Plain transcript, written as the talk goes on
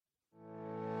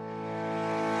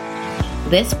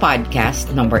This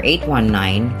podcast, number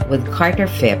 819, with Carter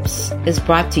Phipps, is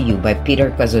brought to you by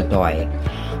Peter Kozodoy,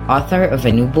 author of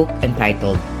a new book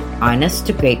entitled Honest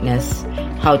to Greatness: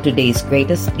 How Today's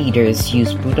Greatest Leaders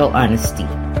Use Brutal Honesty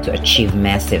to Achieve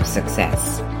Massive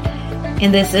Success.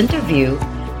 In this interview,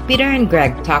 Peter and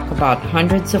Greg talk about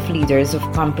hundreds of leaders of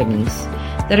companies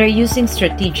that are using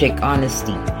strategic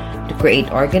honesty to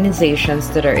create organizations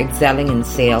that are excelling in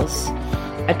sales,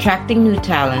 attracting new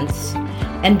talents,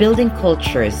 and building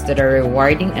cultures that are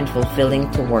rewarding and fulfilling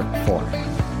to work for.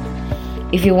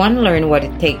 If you want to learn what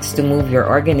it takes to move your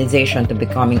organization to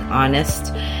becoming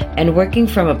honest and working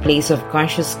from a place of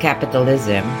conscious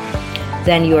capitalism,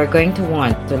 then you are going to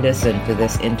want to listen to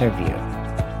this interview.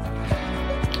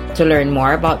 To learn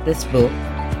more about this book,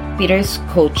 Peter's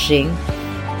coaching,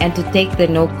 and to take the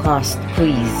no-cost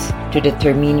quiz to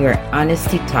determine your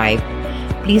honesty type,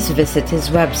 please visit his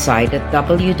website at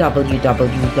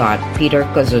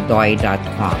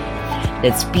www.peterkozodoy.com.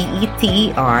 That's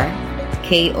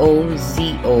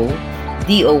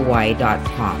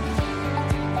PeterKozodoy.com.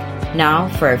 Now,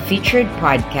 for our featured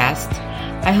podcast,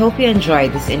 I hope you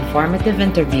enjoyed this informative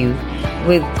interview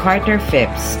with Carter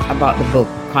Phipps about the book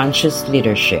Conscious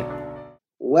Leadership.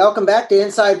 Welcome back to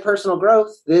Inside Personal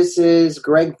Growth. This is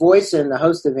Greg Voisin, the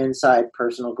host of Inside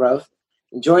Personal Growth.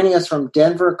 And joining us from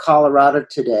Denver, Colorado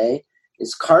today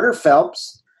is Carter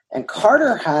Phipps. And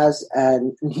Carter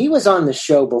he was on the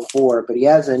show before, but he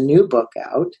has a new book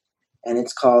out, and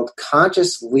it's called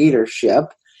Conscious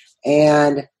Leadership.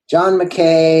 And John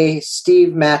Mackay,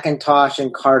 Steve McIntosh,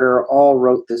 and Carter all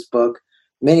wrote this book.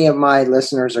 Many of my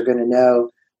listeners are going to know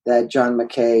that John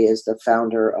Mackay is the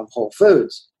founder of Whole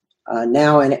Foods,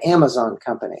 now an Amazon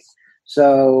company.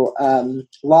 So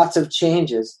lots of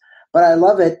changes. But I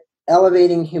love it.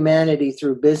 Elevating humanity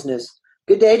through business.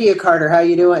 Good day to you, Carter. How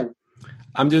you doing?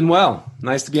 I'm doing well.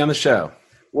 Nice to be on the show.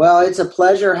 Well, it's a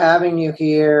pleasure having you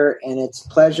here, and it's a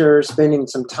pleasure spending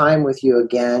some time with you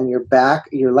again. You're back.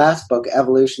 Your last book,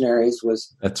 Evolutionaries,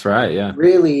 was that's right. Yeah,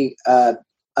 really a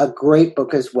great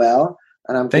book as well.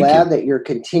 And I'm glad that you're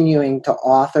continuing to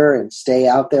author and stay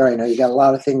out there. I know you got a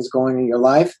lot of things going in your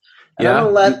life.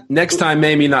 And next time,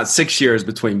 maybe not 6 years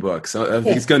between books.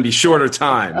 It's going to be shorter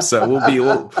time, so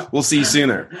we'll see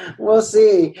sooner. We'll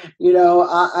see. You know,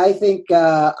 I think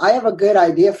I have a good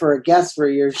idea for a guest for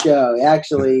your show.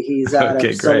 Actually, he's out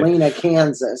of Salina,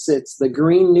 Kansas. It's the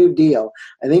Green New Deal.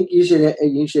 I think you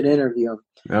should interview him.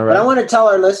 All right. But I want to tell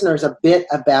our listeners a bit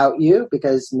about you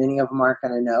because many of them aren't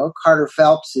going to know. Carter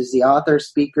Phipps is the author,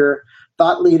 speaker,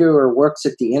 thought leader who works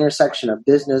at the intersection of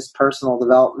business, personal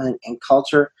development, and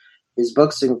culture. His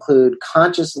books include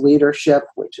Conscious Leadership,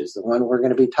 which is the one we're going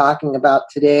to be talking about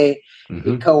today.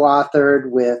 Mm-hmm. He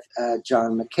co-authored with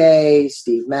John Mackay,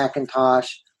 Steve McIntosh.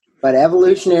 But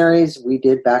Evolutionaries, we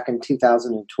did back in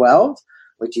 2012,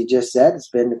 which you just said. It's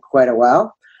been quite a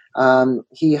while.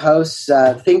 He hosts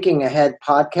Thinking Ahead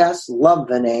podcast. Love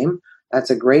the name. That's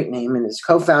a great name. And is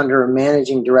co-founder and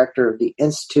managing director of the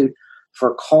Institute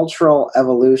for Cultural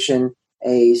Evolution,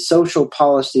 a social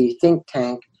policy think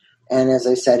tank. And as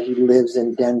I said, he lives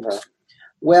in Denver.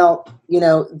 Well, you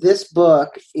know, this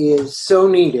book is so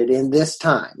needed in this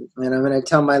time. And I'm going to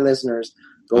tell my listeners,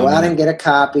 go out and get a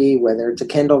copy, whether it's a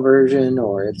Kindle version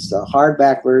or it's a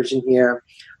hardback version here.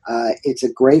 It's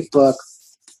a great book.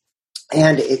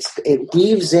 And it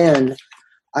weaves in,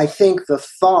 I think, the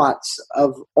thoughts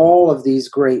of all of these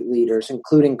great leaders,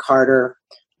 including Carter,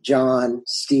 John,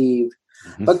 Steve.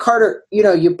 Mm-hmm. But Carter, you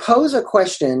know, you pose a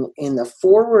question in the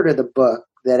foreword of the book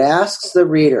that asks the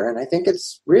reader, and I think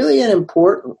it's really an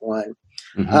important one,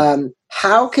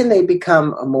 how can they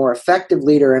become a more effective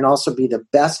leader and also be the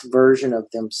best version of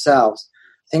themselves?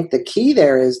 I think the key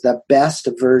there is the best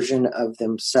version of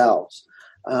themselves.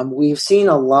 We've seen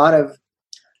a lot of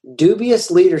dubious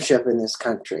leadership in this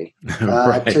country,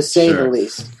 right, to say the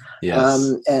least.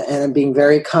 Yes. And I'm being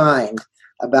very kind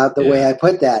about the way I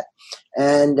put that.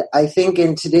 And I think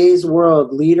in today's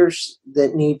world, leaders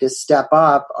that need to step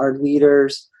up are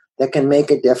leaders that can make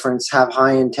a difference, have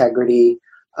high integrity,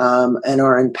 and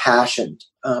are impassioned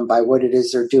by what it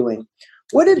is they're doing.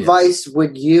 What advice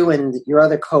would you and your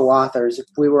other co-authors, if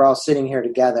we were all sitting here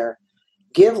together,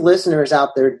 give listeners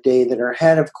out there today that are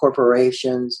head of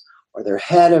corporations or they're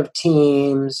head of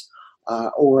teams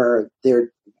or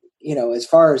they're, you know, as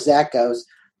far as that goes,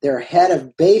 they're head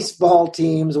of baseball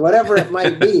teams, whatever it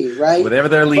might be, right? Whatever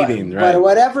they're leading, right? But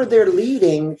whatever they're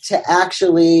leading, to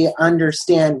actually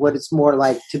understand what it's more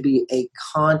like to be a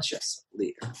conscious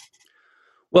leader.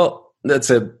 Well,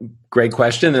 that's a great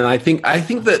question, and I think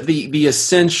that the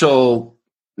essential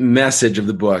message of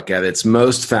the book at its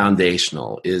most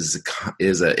foundational is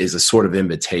a sort of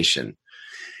invitation.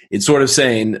 it's sort of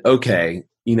saying, okay,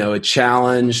 a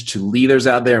challenge to leaders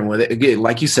out there. And again,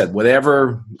 like you said,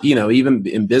 whatever, even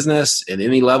in business, at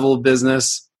any level of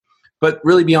business, but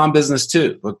really beyond business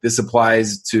too. Look, this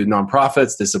applies to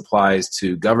nonprofits. This applies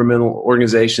to governmental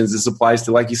organizations. This applies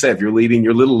to, like you said, if you're leading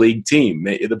your little league team,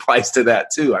 it applies to that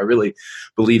too. I really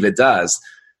believe it does.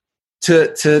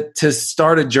 To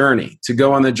start a journey, to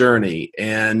go on the journey,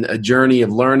 and a journey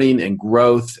of learning and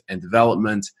growth and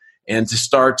development, and to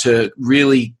start to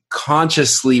really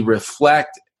consciously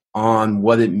reflect on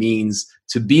what it means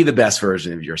to be the best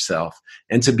version of yourself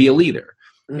and to be a leader.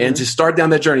 And to start down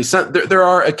that journey. So there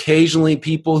are occasionally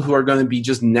people who are going to be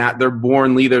just they're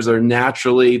born leaders, or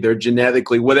naturally, they're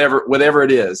genetically, whatever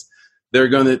it is,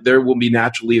 there will be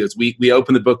natural leaders. We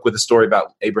open the book with a story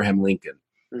about Abraham Lincoln.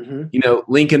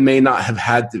 Lincoln may not have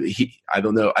had to. I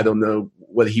don't know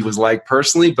what he was like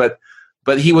personally, but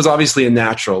he was obviously a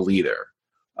natural leader,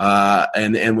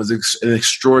 and was an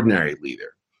extraordinary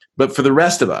leader. But for the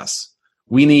rest of us,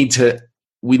 we need to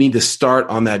start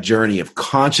on that journey of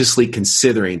consciously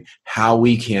considering how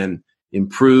we can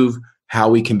improve, how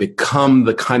we can become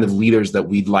the kind of leaders that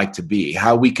we'd like to be,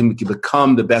 how we can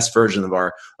become the best version of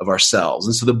ourselves.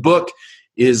 And so the book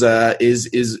is an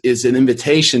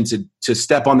invitation to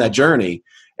step on that journey,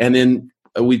 and then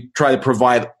we try to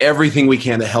provide everything we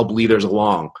can to help leaders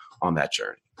along on that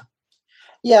journey.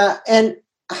 Yeah, and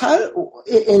how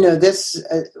this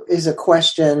is a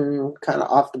question kind of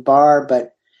off the bar,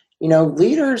 but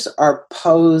leaders are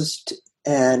posed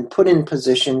and put in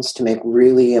positions to make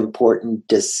really important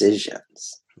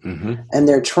decisions. And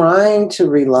they're trying to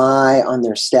rely on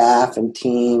their staff and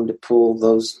team to pull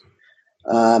those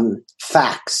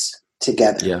facts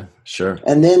together. Yeah, sure.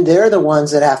 And then they're the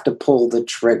ones that have to pull the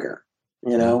trigger,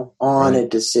 on a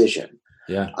decision.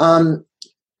 Yeah.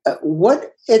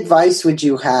 What advice would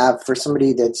you have for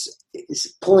somebody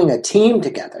is pulling a team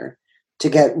together to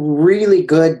get really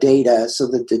good data so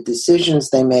that the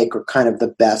decisions they make are kind of the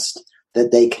best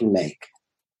that they can make?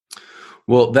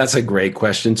 Well, that's a great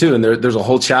question too. And there's a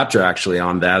whole chapter actually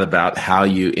on that, about how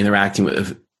you interacting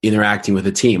with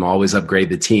a team. Always upgrade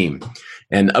the team.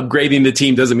 And upgrading the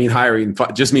team doesn't mean hiring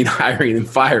and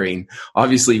firing.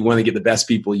 Obviously, you want to get the best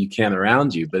people you can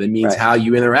around you, but it means how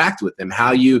you interact with them,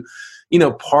 how you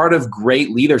part of great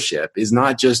leadership is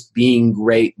not just being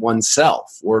great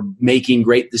oneself or making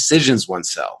great decisions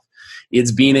oneself.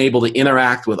 It's being able to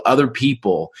interact with other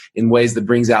people in ways that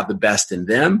brings out the best in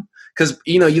them. Because,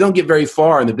 you don't get very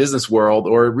far in the business world,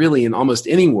 or really in almost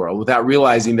any world, without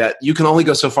realizing that you can only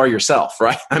go so far yourself,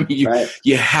 right? I mean,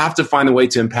 you have to find a way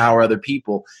to empower other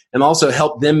people and also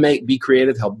help them be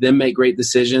creative, help them make great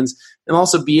decisions, and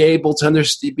also be able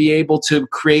to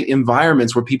create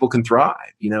environments where people can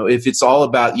thrive. If it's all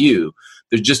about you,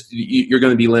 you're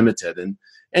going to be limited.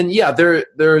 And yeah,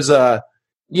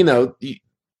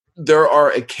 there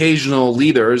are occasional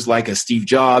leaders like a Steve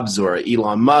Jobs or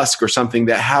Elon Musk or something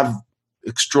that have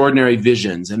extraordinary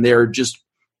visions, and they're just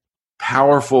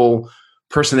powerful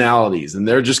personalities, and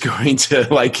they're just going to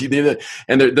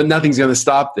nothing's going to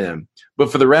stop them.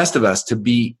 But for the rest of us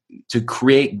to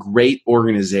create great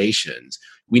organizations,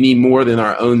 we need more than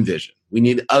our own vision. We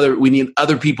need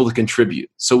other people to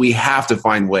contribute. So we have to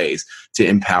find ways to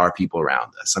empower people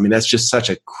around us. I mean, that's just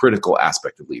such a critical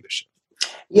aspect of leadership.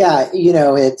 Yeah,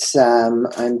 it's,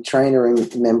 I'm trying to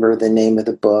remember the name of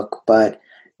the book, but,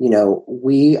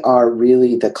 we are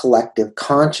really the collective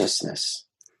consciousness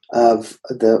of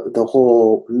the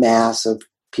whole mass of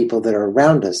people that are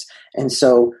around us. And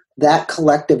so that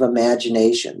collective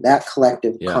imagination, that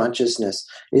collective consciousness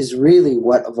is really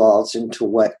what evolves into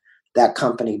what that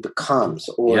company becomes,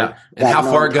 or and how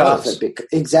far it goes.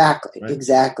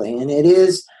 Exactly. And it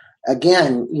is,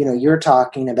 again, you're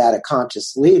talking about a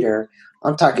conscious leader.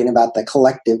 I'm talking about the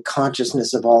collective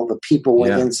consciousness of all the people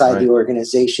inside the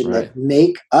organization that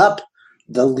make up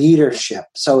the leadership.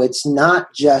 So it's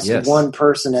not just one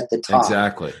person at the top.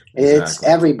 Exactly. It's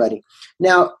everybody.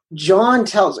 Now, John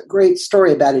tells a great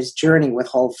story about his journey with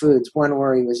Whole Foods, one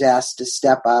where he was asked to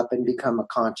step up and become a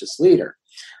conscious leader.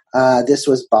 This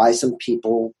was by some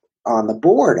people on the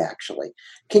board, actually.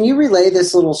 Can you relay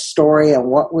this little story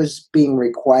on what was being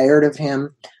required of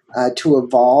him to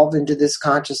evolve into this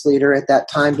conscious leader at that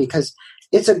time? Because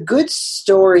it's a good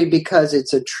story, because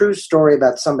it's a true story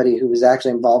about somebody who was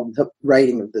actually involved in the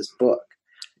writing of this book.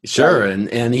 Sure, right?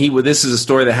 And this is a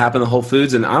story that happened at Whole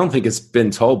Foods, and I don't think it's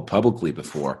been told publicly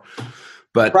before.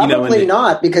 But probably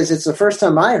not, because it's the first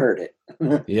time I heard it.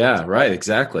 Yeah, right,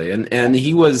 exactly. And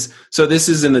he was, so this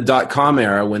is in the .com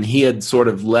era, when he had sort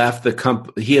of left the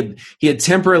company. He had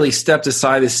temporarily stepped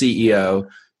aside as CEO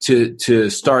to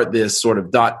start this sort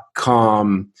of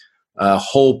 .com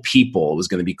Whole People. It was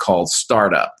going to be called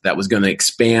Startup, that was going to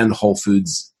expand Whole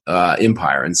Foods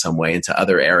empire in some way into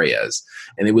other areas.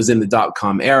 And it was in the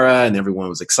dot-com era, and everyone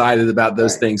was excited about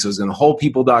those things. So it was going to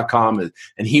wholepeople.com,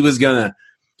 and he was going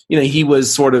to, he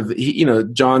was sort of,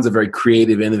 John's a very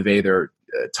creative innovator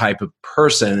type of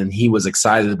person, and he was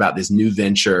excited about this new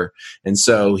venture. And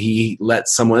so he let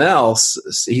someone else,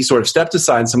 he sort of stepped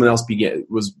aside, and someone else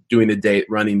was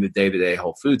running the day-to-day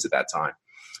Whole Foods at that time.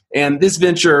 And this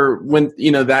venture, when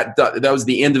that was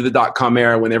the end of the dot-com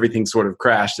era, when everything sort of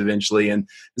crashed eventually, and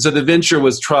so the venture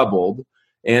was troubled,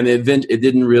 and it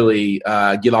didn't really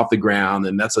get off the ground,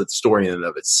 and that's a story in and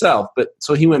of itself. But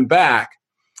so he went back,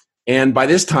 and by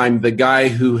this time,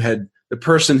 the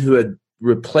person who had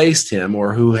replaced him,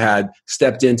 or who had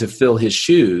stepped in to fill his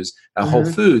shoes at Whole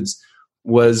Foods,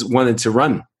 wanted to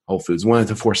run Whole Foods, wanted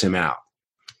to force him out.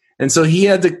 And so he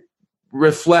had to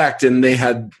reflect, and they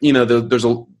had,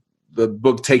 the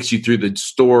book takes you through the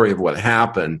story of what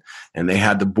happened, and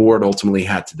the board ultimately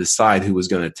had to decide who was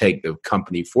going to take the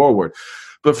company forward.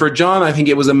 But for John, I think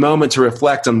it was a moment to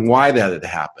reflect on why that had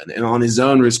happened and on his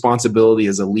own responsibility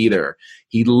as a leader.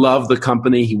 He loved the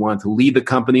company. He wanted to lead the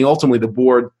company. Ultimately, the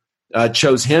board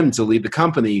chose him to lead the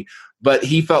company, but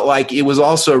he felt like it was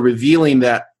also revealing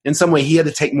that in some way he had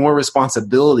to take more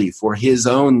responsibility for his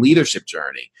own leadership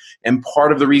journey. And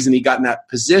part of the reason he got in that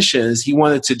position is he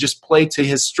wanted to just play to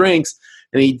his strengths,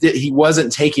 and he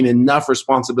wasn't taking enough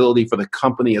responsibility for the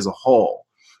company as a whole.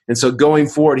 And so going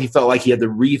forward, he felt like he had to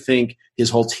rethink his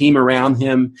whole team around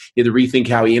him. He had to rethink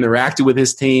how he interacted with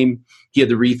his team. He had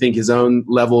to rethink his own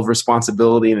level of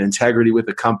responsibility and integrity with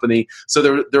the company.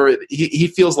 So he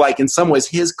feels like in some ways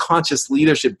his conscious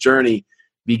leadership journey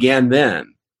began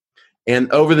then. And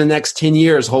over the next 10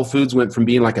 years, Whole Foods went from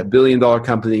being like $1 billion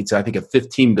company to, I think, a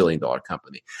 $15 billion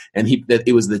company. And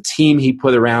it was the team he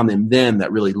put around him then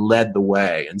that really led the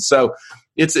way. And so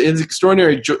it's an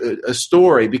extraordinary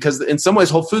story, because in some ways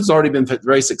Whole Foods has already been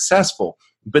very successful.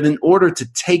 But in order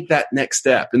to take that next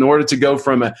step, in order to go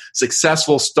from a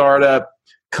successful startup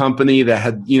company that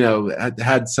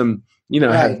had some,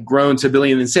 had grown to $1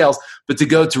 billion in sales, but to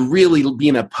go to really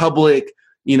being a public,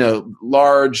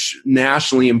 large,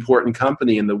 nationally important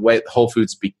company in the way Whole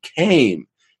Foods became,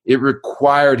 it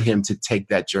required him to take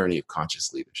that journey of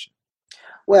conscious leadership.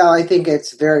 Well, I think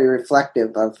it's very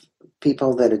reflective of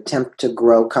people that attempt to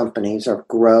grow companies or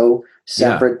grow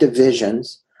separate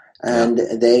divisions. And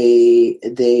they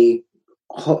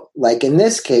like in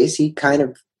this case, he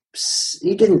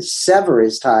didn't sever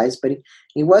his ties, but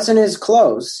he wasn't as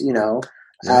close,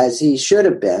 as he should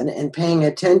have been, and paying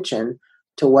attention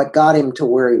to what got him to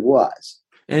where he was.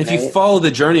 And if you follow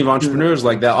the journey of entrepreneurs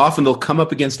like that, often they'll come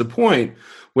up against a point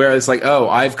where it's like, oh,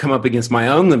 I've come up against my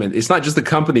own limit. It's not just the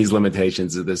company's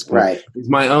limitations at this point. Right. It's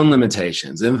my own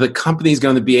limitations. And if the company's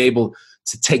going to be able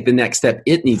to take the next step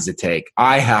it needs to take,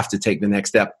 I have to take the next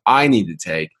step I need to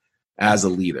take as a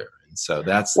leader. And so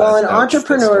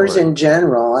entrepreneurs in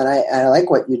general, and I like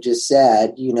what you just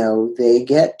said, they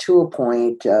get to a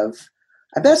point of,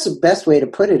 I guess the best way to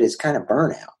put it is kind of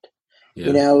burnout.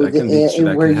 Yeah,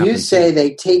 where you say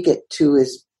they take it to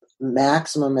as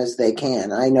maximum as they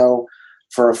can. I know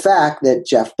for a fact that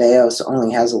Jeff Bezos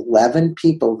only has 11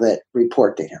 people that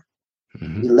report to him.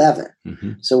 Mm-hmm. 11.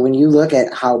 Mm-hmm. So when you look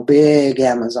at how big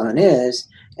Amazon is,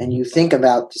 and you think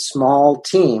about the small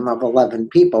team of 11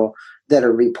 people that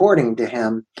are reporting to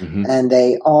him, and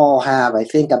they all have, I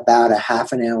think, about a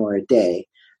half an hour a day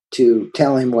to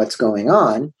tell him what's going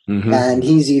on, and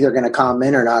he's either going to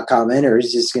comment or not comment, or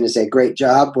he's just going to say, great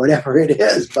job, whatever it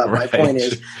is. But my point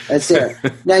is, that's there.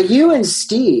 Now, you and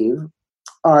Steve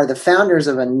are the founders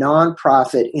of a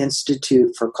nonprofit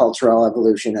Institute for Cultural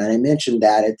Evolution, and I mentioned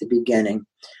that at the beginning.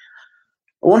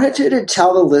 I wanted you to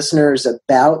tell the listeners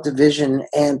about the vision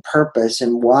and purpose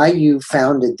and why you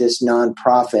founded this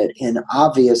nonprofit. And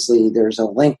obviously, there's a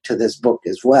link to this book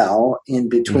as well in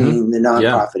between the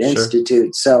Nonprofit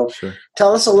Institute. So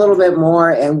tell us a little bit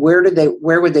more, and where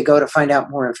would they go to find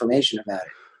out more information about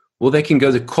it? Well, they can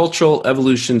go to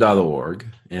culturalevolution.org,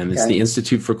 and it's the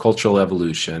Institute for Cultural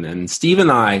Evolution. And Steve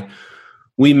and I,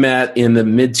 we met in the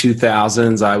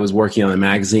mid-2000s. I was working on a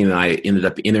magazine, and I ended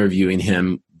up interviewing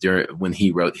him when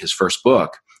he wrote his first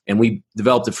book. And we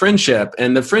developed a friendship,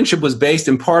 and the friendship was based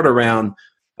in part around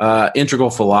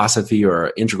integral philosophy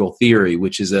or integral theory,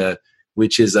 which is a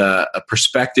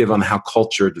perspective on how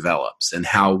culture develops and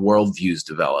how worldviews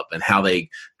develop and how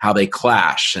they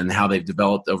clash and how they've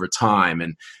developed over time.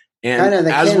 And kind of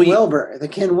the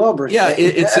Ken Wilber. Yeah,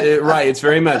 it's right. It's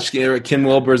very much Ken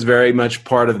Wilber is very much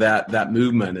part of that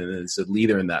movement, and is a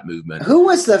leader in that movement. Who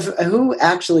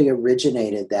actually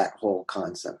originated that whole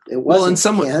concept? It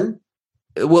wasn't Ken.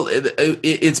 Well,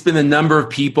 it's been a number of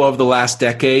people over the last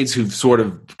decades who've sort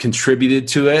of contributed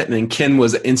to it. And then Ken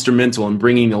was instrumental in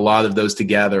bringing a lot of those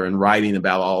together and writing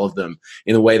about all of them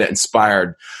in a way that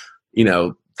inspired,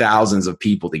 thousands of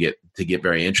people to get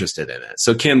very interested in it.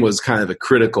 So Ken was kind of a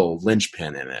critical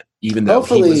linchpin in it, even though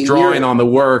he was drawing on the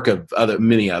work of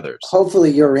many others.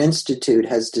 Hopefully your institute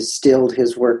has distilled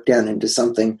his work down into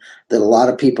something that a lot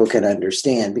of people can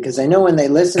understand, because I know when they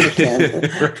listen to Ken,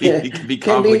 it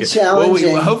can be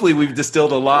challenging. Well, hopefully we've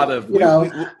distilled a lot of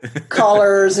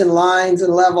colors and lines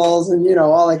and levels and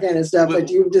all that kind of stuff, but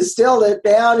you've distilled it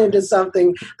down into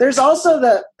something. There's also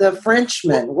the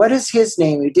Frenchman. What is his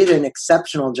name? Who did an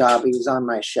exceptional job. He was on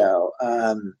my show.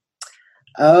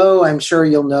 I'm sure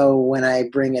you'll know when I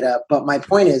bring it up. But my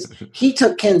point is, he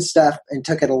took Ken's stuff and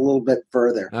took it a little bit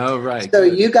further. Oh, right. So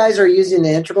you guys are using the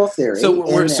integral theory. We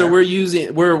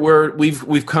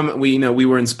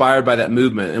were inspired by that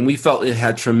movement, and we felt it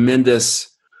had tremendous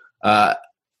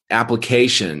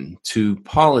application to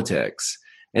politics,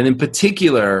 and in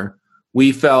particular,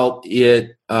 we felt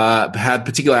it had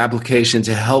particular application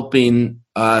to helping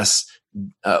us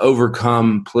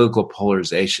overcome political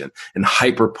polarization and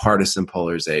hyper-partisan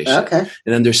polarization,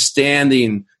 and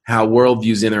understanding how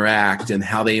worldviews interact and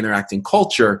how they interact in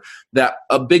culture. That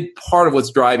a big part of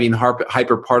what's driving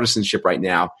hyper-partisanship right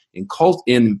now in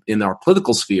our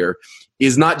political sphere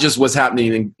is not just what's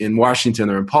happening in Washington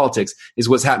or in politics, is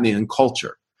what's happening in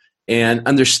culture. And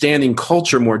understanding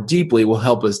culture more deeply will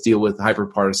help us deal with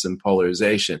hyper-partisan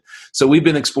polarization. So we've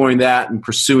been exploring that and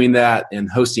pursuing that and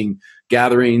hosting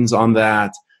gatherings on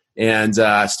that. And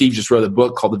Steve just wrote a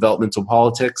book called Developmental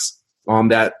Politics on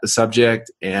that subject.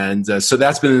 And so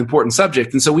that's been an important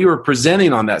subject. And so we were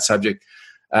presenting on that subject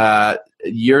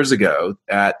years ago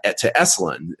to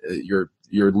Esalen.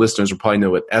 Your listeners will probably know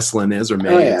what Esalen is, or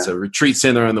maybe it's a retreat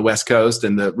center on the West Coast,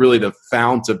 and really the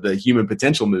fount of the human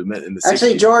potential movement in the 60s.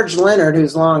 Actually, George Leonard,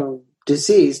 who's long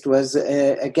deceased, was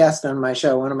a guest on my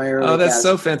show, one of my early guests. Oh, that's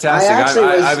so fantastic.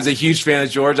 I was a huge fan of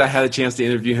George. I had a chance to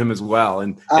interview him as well.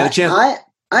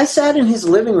 I sat in his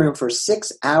living room for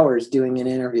 6 hours doing an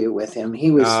interview with him.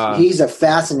 He was He was a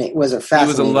fascinating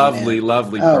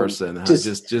lovely person.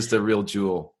 Just a real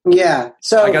jewel. Yeah.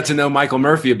 So I got to know Michael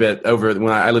Murphy a bit when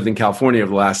I lived in California over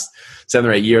the last 7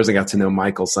 or 8 years. I got to know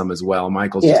Michael some as well.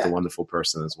 Michael's just a wonderful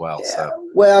person as well. Yeah.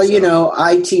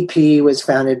 ITP was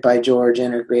founded by George,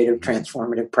 Integrative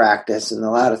Transformative Practice, and a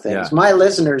lot of things. Yeah. My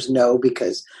listeners know,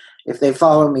 because if they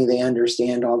follow me, they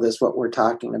understand all this, what we're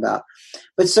talking about.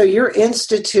 But so your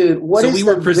institute, what is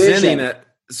the vision?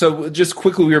 So just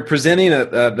quickly, we were presenting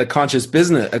the conscious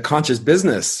business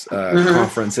conference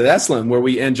at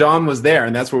Esalen, and John was there,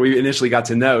 and that's where we initially got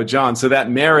to know John. So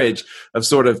that marriage of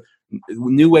sort of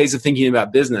new ways of thinking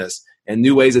about business and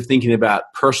new ways of thinking about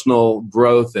personal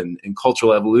growth and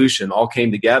cultural evolution all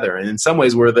came together, and in some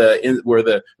ways were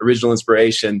the original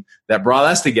inspiration that brought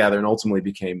us together and ultimately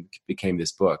became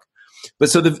this book.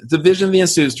 But so the vision of the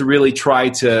Institute is to really try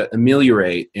to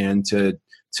ameliorate and to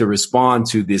respond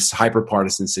to this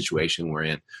hyper-partisan situation we're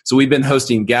in. So we've been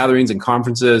hosting gatherings and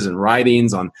conferences and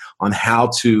writings on how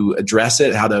to address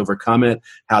it, how to overcome it,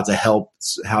 how to help.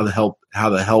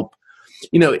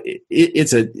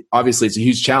 Obviously it's a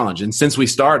huge challenge. And since we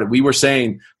started, we were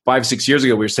saying 5-6 years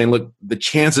ago, look, the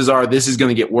chances are this is going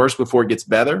to get worse before it gets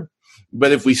better.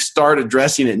 But if we start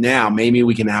addressing it now, maybe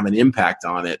we can have an impact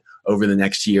on it over the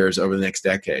next years, over the next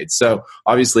decade. So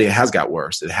obviously it has got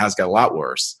worse. It has got a lot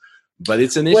worse, but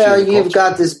it's an issue. Well, you've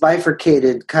got this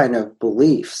bifurcated kind of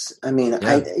beliefs. I mean,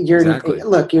 you're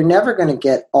never going to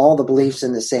get all the beliefs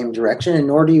in the same direction, and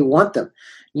nor do you want them.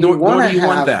 Nor do you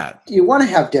want that. You want to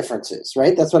have differences,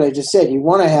 right? That's what I just said. You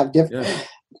want to have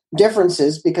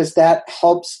differences, because that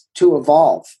helps to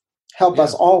evolve,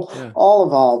 us all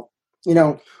evolve.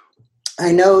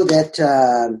 I know that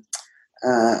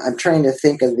I'm trying to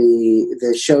think of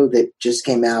the show that just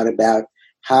came out about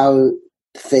how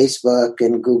Facebook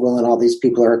and Google and all these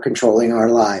people are controlling our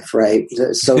life, right?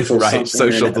 Social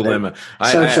dilemma.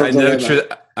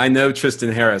 I know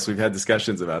Tristan Harris. We've had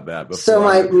discussions about that before. So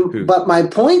my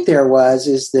point there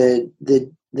is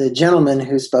the gentleman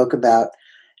who spoke about,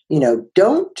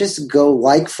 don't just go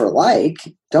like for like.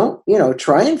 Don't,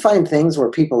 try and find things where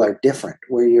people are different,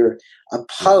 where you're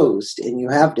opposed and you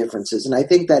have differences. And I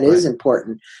think that is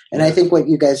important. And I think what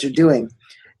you guys are doing,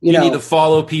 you need to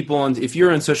follow people. And if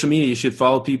you're on social media, you should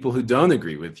follow people who don't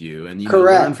agree with you, and you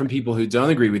learn from people who don't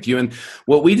agree with you. And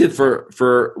what we did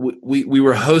we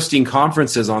were hosting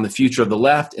conferences on the future of the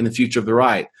left and the future of the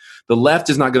right. The left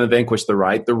is not going to vanquish the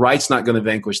right. The right's not going to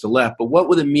vanquish the left. But what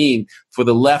would it mean for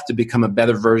the left to become a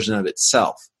better version of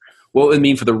itself? what would it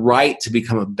mean for the right to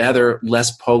become a better,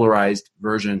 less polarized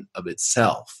version of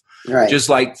itself? Right. Just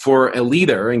like for a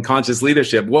leader in conscious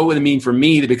leadership, what would it mean for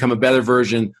me to become a better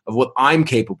version of what I'm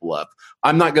capable of?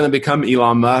 I'm not going to become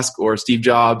Elon Musk or Steve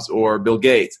Jobs or Bill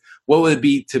Gates. What would it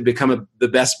be to become the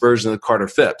best version of Carter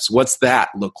Phipps? What's that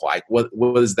look like? What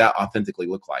does that authentically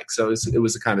look like? So it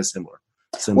was a kind of similar.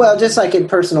 Well, just like in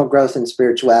personal growth and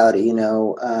spirituality,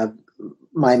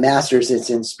 my master's is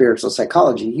in spiritual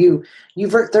psychology.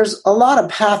 There's a lot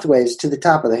of pathways to the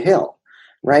top of the hill,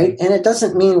 right? And it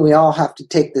doesn't mean we all have to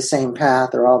take the same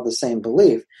path or all the same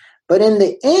belief. But in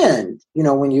the end,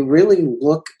 when you really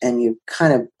look and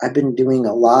I've been doing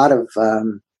a lot of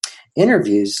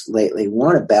interviews lately,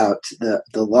 one about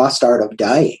the lost art of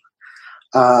dying,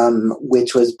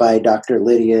 which was by Dr.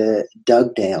 Lydia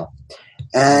Dugdale.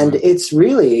 And it's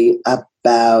really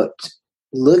about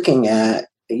looking at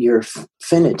your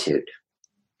finitude,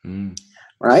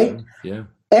 right? Yeah.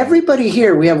 Everybody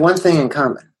here, we have one thing in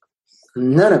common.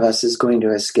 None of us is going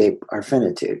to escape our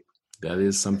finitude. That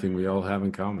is something we all have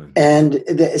in common. And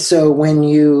so when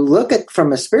you look at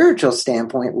from a spiritual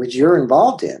standpoint, which you're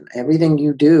involved in, everything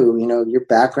you do, your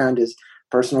background is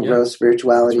personal growth,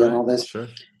 spirituality, and all this. Sure.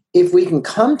 If we can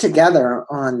come together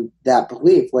on that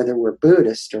belief, whether we're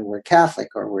Buddhist or we're Catholic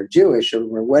or we're Jewish or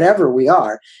we're whatever we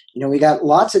are, we got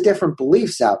lots of different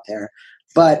beliefs out there,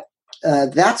 but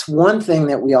that's one thing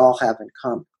that we all have in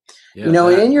common. Yeah,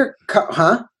 in your,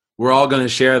 we're all going to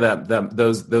share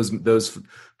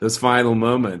those final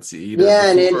moments,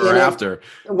 either before or after.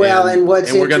 Well, and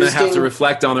we're going to have to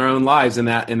reflect on our own lives in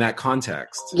that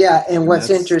context. Yeah, and what's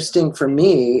interesting for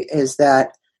me is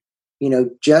that,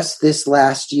 just this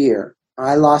last year,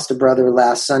 I lost a brother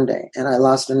last Sunday, and I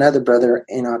lost another brother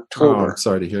in October. Oh, I'm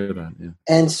sorry to hear that. Yeah.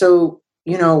 And so,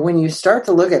 when you start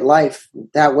to look at life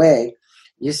that way,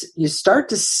 you start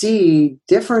to see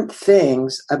different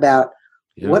things about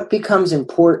what becomes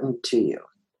important to you.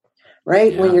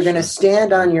 Right? When you're going to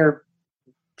stand on your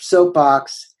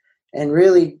soapbox and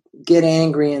really get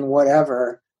angry and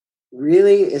whatever,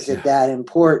 really, is it that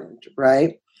important?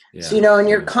 Right? Yeah. So, in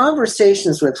your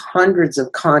conversations with hundreds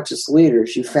of conscious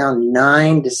leaders, you found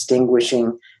 9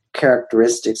 distinguishing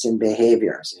characteristics and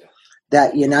behaviors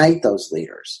that unite those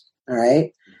leaders. All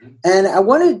right? Mm-hmm. And I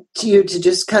wanted you to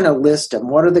just kind of list them.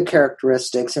 What are the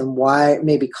characteristics and why,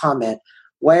 maybe comment,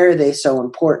 why are they so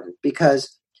important? Because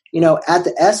at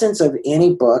the essence of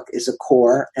any book is a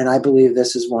core, and I believe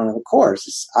this is one of the cores.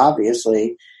 It's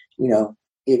obviously,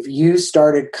 if you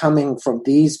started coming from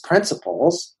these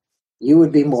principles, you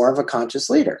would be more of a conscious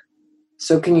leader.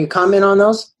 So can you comment on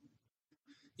those?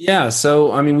 Yeah.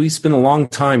 So, we spent a long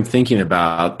time thinking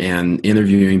about and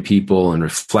interviewing people and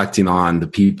reflecting on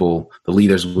the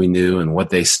leaders we knew and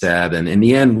what they said. And in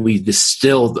the end, we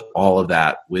distilled all of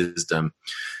that wisdom,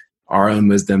 our own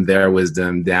wisdom, their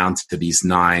wisdom, down to these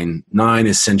nine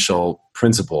essential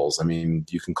principles.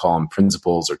 You can call them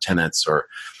principles or tenets,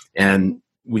 and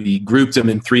we grouped them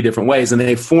in 3 different ways, and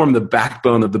they form the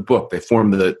backbone of the book. They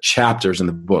form the chapters in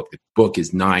the book. The book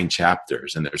is 9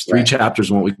 chapters, and there's 3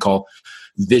 chapters on what we call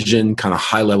vision, kind of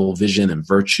high-level vision and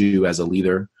virtue as a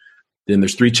leader. Then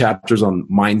there's 3 chapters on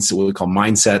mindset, what we call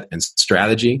mindset and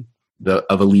strategy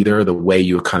of a leader, the way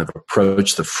you kind of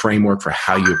approach the framework for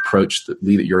how you approach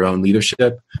your own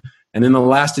leadership. And then the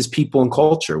last is people and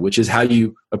culture, which is how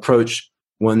you approach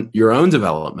your own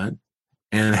development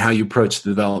and how you approach the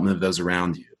development of those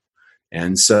around you.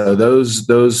 And so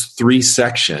those 3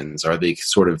 sections are the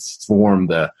sort of form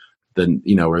the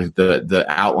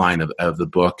outline of the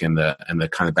book and the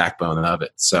kind of backbone of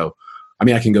it. So,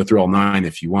 I can go through all 9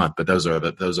 if you want, but those are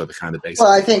the kind of basics.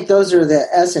 Well, I think those are the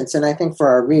essence, and I think for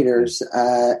our readers,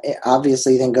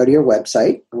 obviously, then go to your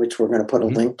website, which we're going to put a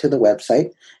link to the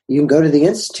website. You can go to the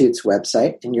Institute's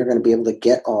website, and you're going to be able to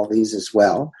get all these as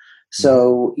well.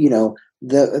 So,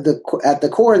 at the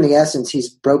core and the essence, he's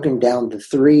broken down to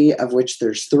 3, of which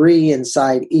there's 3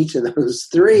 inside each of those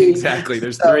 3. Exactly.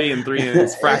 There's 3 and 3, and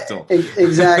it's fractal.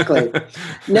 Exactly.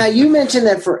 Now, you mentioned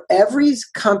that for every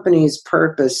company's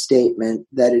purpose statement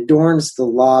that adorns the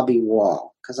lobby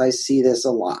wall, because I see this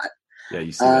a lot. Yeah,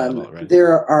 you see that a lot, right?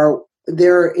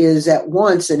 There is at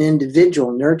once an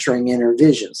individual nurturing inner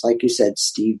visions, like you said,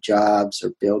 Steve Jobs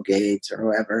or Bill Gates or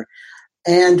whoever,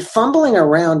 and fumbling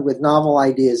around with novel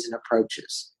ideas and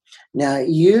approaches. Now,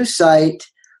 you cite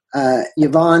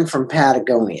Yvon from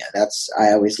Patagonia.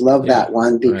 I always love that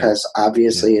one because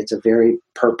obviously it's a very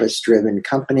purpose-driven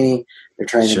company. They're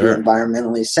trying to be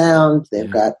environmentally sound.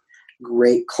 They've got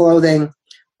great clothing.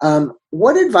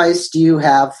 What advice do you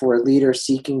have for a leader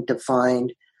seeking to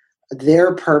find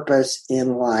their purpose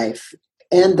in life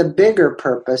and the bigger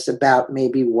purpose about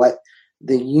maybe what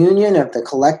the union of the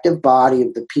collective body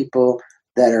of the people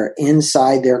that are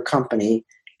inside their company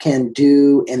can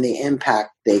do and the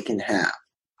impact they can have.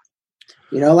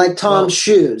 Like Tom's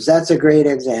shoes, that's a great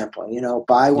example.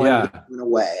 Buy one, Yeah. give one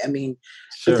away. I mean,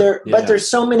 Sure. but there's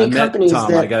so many companies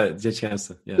Tom, that I got a chance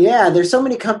to. Yeah, there's so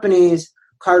many companies,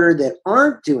 Carter, that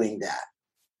aren't doing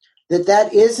that.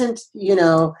 That isn't,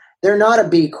 they're not a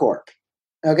B Corp.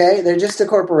 Okay, they're just a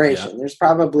corporation. Yeah. There's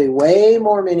probably way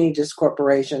more many just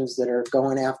corporations that are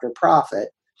going after profit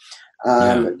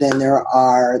than there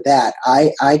are that.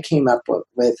 I came up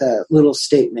with a little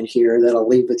statement here that I'll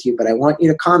leave with you, but I want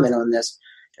you to comment on this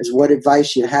as what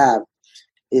advice you have.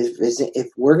 Is if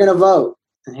we're going to vote,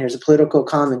 and here's a political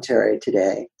commentary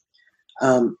today,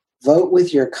 vote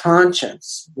with your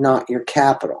conscience, not your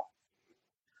capital.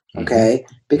 Okay?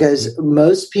 Because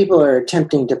most people are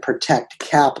attempting to protect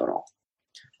capital.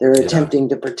 They're attempting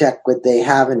to protect what they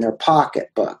have in their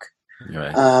pocketbook.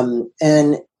 Right.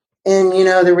 And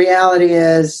the reality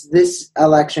is this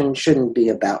election shouldn't be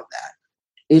about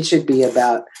that. It should be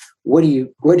about what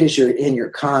is in your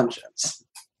conscience.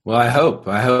 Well, I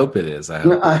hope it is. I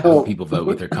hope people vote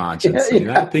with their conscience.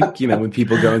 I think, when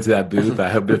people go into that booth, I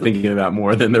hope they're thinking about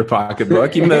more than their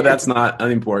pocketbook, even though that's not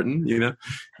unimportant,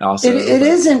 Also, it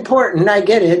is important. I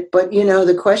get it. But,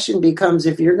 the question becomes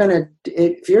if you're at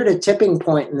a tipping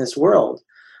point in this world,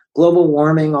 global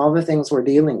warming, all the things we're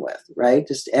dealing with, right?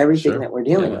 Just everything that we're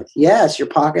dealing with. Yes, your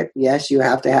pocket. Yes, you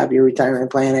have to have your retirement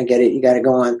plan. I get it. You got to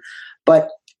go on. But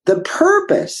the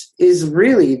purpose is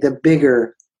really the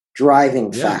bigger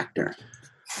driving factor.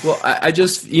 Well, I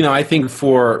just, I think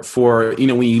for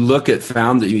when you look at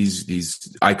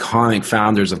these iconic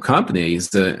founders of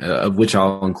companies, of which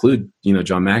I'll include,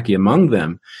 John Mackey among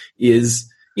them, is,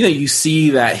 you see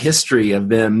that history of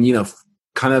them,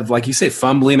 kind of like you say,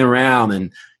 fumbling around,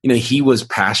 and he was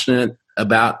passionate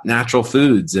about natural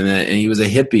foods, and he was a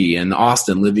hippie in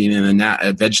Austin, living in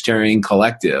a vegetarian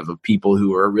collective of people who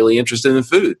were really interested in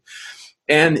food,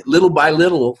 and little by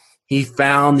little, he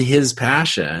found his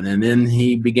passion, and then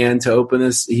he began to opened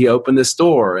a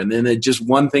store, and then it just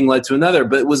one thing led to another.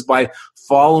 But it was by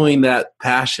following that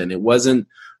passion. It wasn't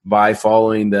by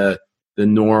following the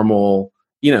normal,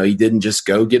 he didn't just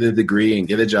go get a degree and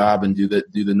get a job and do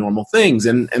the normal things.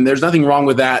 And there's nothing wrong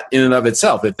with that in and of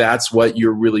itself, if that's what you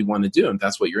really want to do and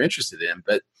that's what you're interested in.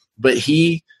 But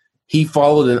he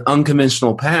followed an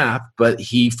unconventional path, but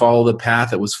he followed a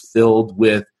path that was filled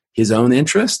with his own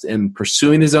interest, and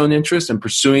pursuing his own interest, and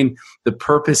pursuing the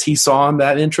purpose he saw in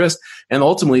that interest. And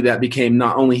ultimately that became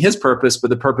not only his purpose, but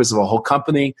the purpose of a whole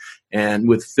company, and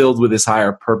filled with this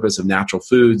higher purpose of natural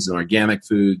foods and organic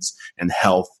foods and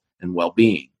health and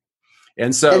well-being.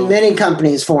 And many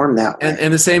companies form that way.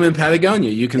 And the same in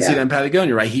Patagonia. You can see that in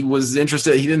Patagonia, right? He was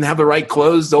interested. He didn't have the right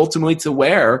clothes ultimately to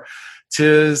wear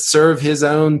to serve his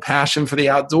own passion for the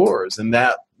outdoors. And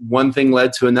that one thing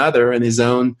led to another, and his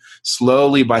own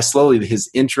slowly, his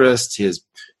interest,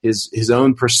 his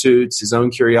own pursuits, his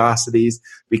own curiosities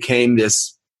became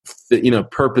this,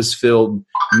 purpose-filled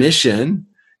mission.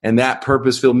 And that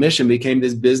purpose-filled mission became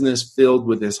this business filled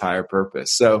with this higher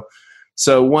purpose. So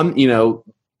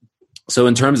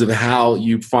in terms of how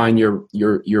you find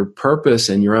your purpose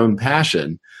and your own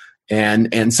passion,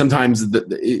 and sometimes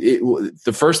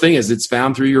the first thing is it's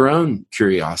found through your own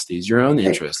curiosities, your own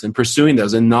interests, and pursuing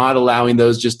those, and not allowing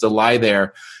those just to lie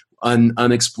there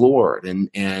unexplored.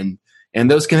 And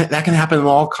those can happen in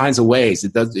all kinds of ways.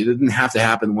 It doesn't have to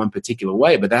happen one particular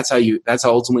way, but that's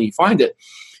how ultimately you find it.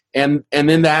 And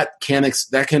then that can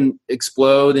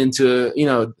explode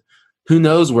into, who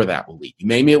knows where that will lead you.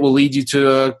 Maybe it will lead you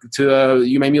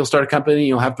maybe you'll start a company,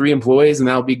 you'll have 3 employees, and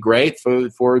that'll be great for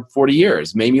 40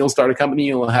 years. Maybe you'll start a company,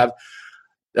 you'll have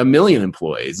 1 million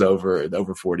employees over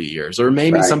 40 years, or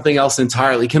maybe something else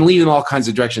entirely. It can lead in all kinds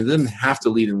of directions. It doesn't have to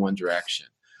lead in one direction.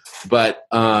 But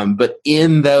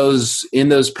in those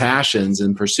passions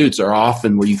and pursuits are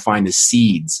often where you find the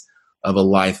seeds of a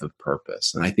life of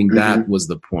purpose. And I think that was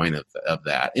the point of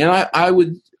that. And I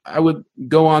would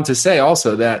go on to say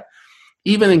also that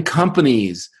even in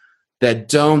companies that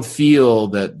don't feel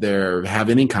that they have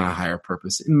any kind of higher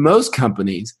purpose, in most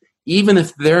companies, even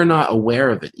if they're not aware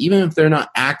of it, even if they're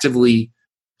not actively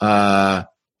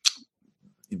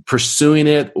pursuing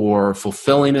it or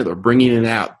fulfilling it or bringing it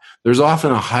out, there's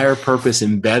often a higher purpose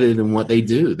embedded in what they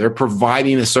do. They're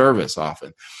providing a service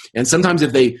often. And sometimes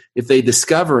if they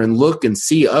discover and look and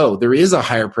see, there is a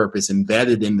higher purpose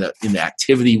embedded in the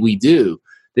activity we do,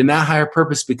 then that higher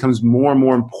purpose becomes more and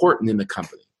more important in the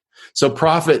company. So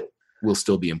profit will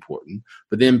still be important,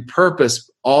 but then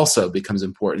purpose also becomes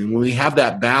important. And when we have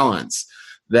that balance,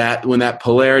 that when that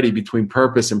polarity between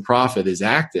purpose and profit is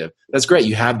active, that's great.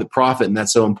 You have the profit, and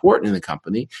that's so important in the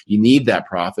company. You need that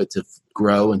profit to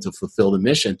grow and to fulfill the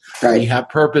mission. Right. And you have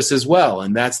purpose as well,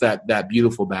 and that's that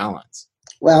beautiful balance.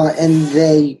 Well, and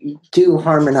they do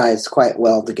harmonize quite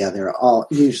well together,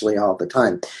 usually all the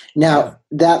time. Now,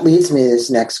 that leads me to this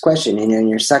next question. In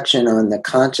your section on the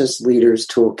Conscious Leaders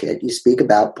Toolkit, you speak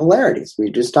about polarities. We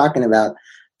were just talking about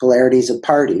polarities of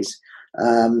parties,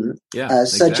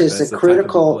 such as the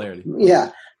critical,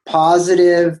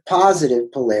 positive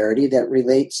polarity that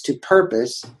relates to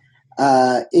purpose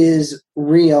is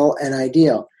real and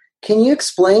ideal. Can you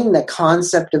explain the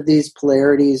concept of these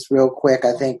polarities real quick?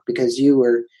 I think because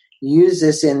you use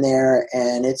this in there,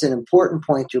 and it's an important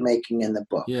point you're making in the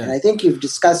book. Yeah. And I think you've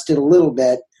discussed it a little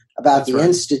bit about the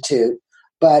Institute,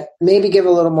 but maybe give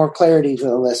a little more clarity to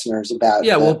the listeners about.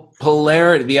 Yeah, well,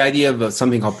 polarity. The idea of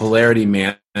something called polarity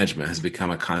management has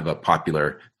become a kind of a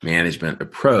popular management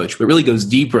approach, but really goes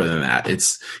deeper than that.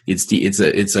 It's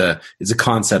a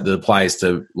concept that applies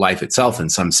to life itself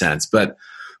in some sense, but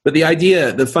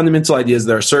the fundamental idea is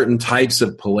there are certain types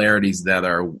of polarities that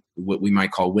are what we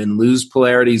might call win-lose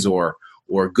polarities or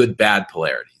good-bad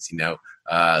polarities,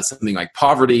 something like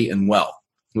poverty and wealth.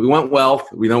 We want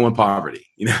wealth, we don't want poverty.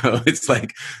 It's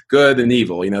like good and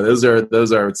evil. Those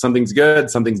are something's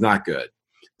good, something's not good.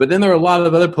 But then there are a lot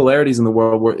of other polarities in the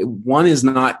world where one is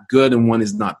not good and one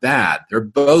is not bad. They're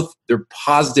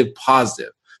positive.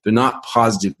 They're not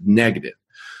positive negative.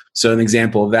 So an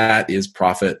example of that is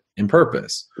profit and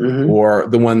purpose, or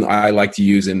the one I like to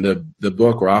use in the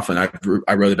book, or often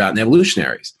I wrote about in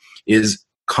Evolutionaries, is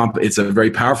it's a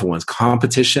very powerful one. It's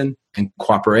competition and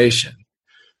cooperation.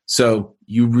 So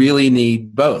you really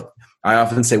need both. I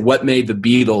often say what made the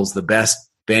Beatles the best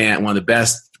band, one of the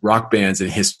best rock bands in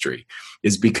history,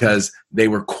 is because they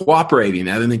were cooperating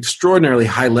at an extraordinarily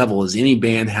high level, as any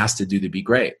band has to do to be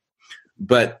great.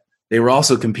 But they were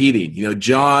also competing.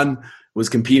 John was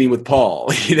competing with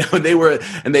Paul,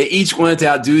 and they each wanted to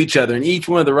outdo each other, and each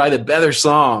wanted to write a better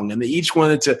song, and they each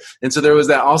wanted to, and so there was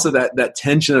that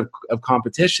tension of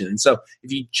competition. And so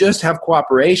if you just have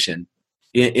cooperation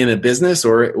in a business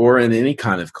or in any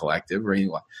kind of collective or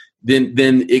anyone, then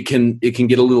it can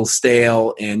get a little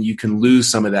stale, and you can lose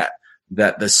some of that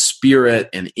the spirit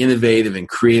and innovative and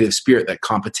creative spirit that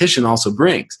competition also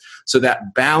brings. So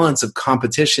that balance of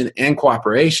competition and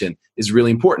cooperation is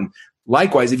really important.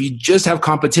 Likewise, if you just have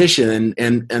competition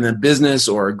and a business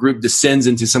or a group descends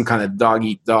into some kind of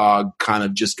dog-eat-dog kind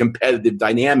of just competitive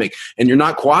dynamic, and you're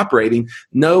not cooperating,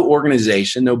 no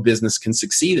organization, no business can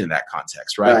succeed in that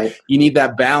context, right? You need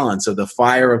that balance of the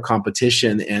fire of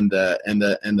competition and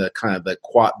the kind of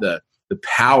the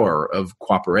power of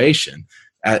cooperation.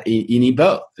 You need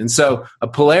both. And so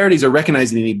polarities are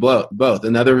recognizing you need both.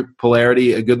 Another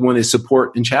polarity, a good one, is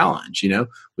support and challenge,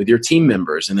 with your team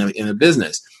members in a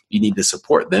business. You need to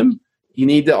support them. You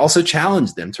need to also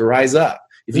challenge them to rise up.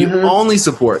 If you only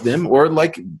support them, or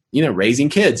raising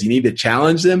kids, you need to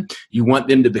challenge them. You want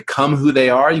them to become who they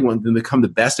are. You want them to become the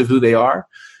best of who they are.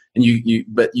 And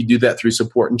but you do that through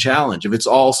support and challenge. If it's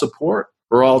all support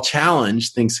or all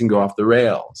challenge, things can go off the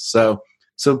rails.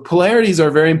 So polarities are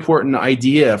a very important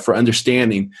idea for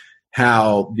understanding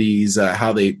how these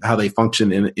how they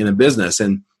function in a business.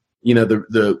 And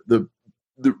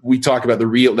we talk about the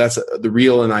real, that's the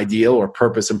real and ideal, or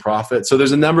purpose and profit. So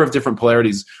there's a number of different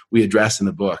polarities we address in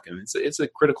the book, and it's a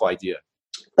critical idea.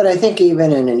 But I think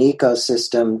even in an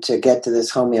ecosystem, to get to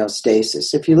this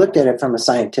homeostasis, if you looked at it from a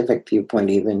scientific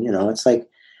viewpoint, even, it's like,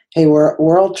 hey,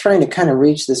 we're all trying to kind of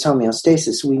reach this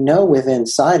homeostasis. We know within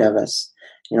inside of us,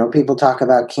 people talk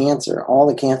about cancer. All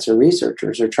the cancer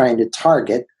researchers are trying to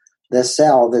target the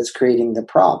cell that's creating the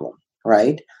problem,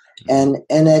 right? And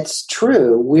it's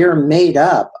true. We're made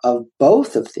up of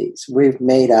both of these. We're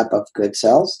made up of good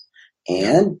cells,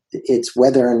 and it's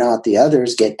whether or not the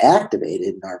others get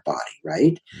activated in our body,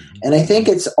 right? And I think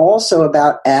it's also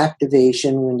about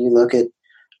activation when you look at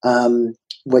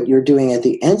what you're doing at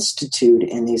the Institute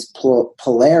in these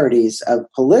polarities of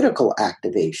political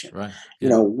activation. Right.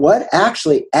 What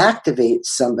actually activates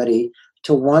somebody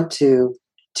to want to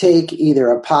take either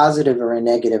a positive or a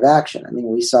negative action? I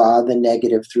mean, we saw the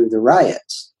negative through the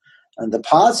riots. And the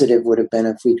positive would have been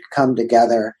if we'd come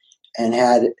together and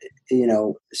had,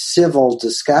 civil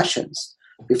discussions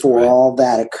before all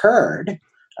that occurred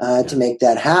to make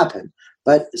that happen.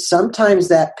 But sometimes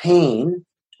that pain,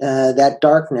 that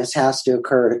darkness has to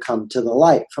occur to come to the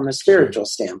light from a spiritual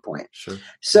standpoint. Sure.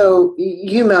 So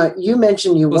you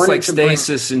mentioned you wanted to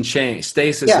stasis and change,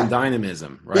 stasis and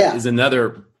dynamism, right? Is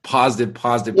another positive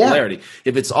polarity.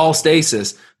 If it's all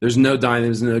stasis, there's no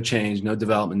dynamism, there's no change, no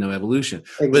development, no evolution.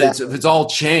 Exactly. But if it's all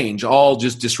change, all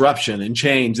just disruption and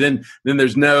change, then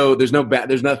there's nothing.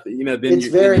 Then it's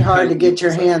very hard to get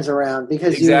your hands around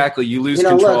because you lose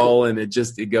control, and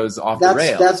it goes off the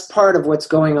rails. That's part of what's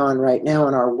going on right now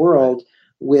in our world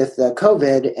with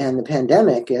COVID and the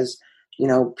pandemic. Is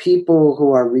people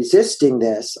who are resisting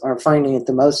this are finding it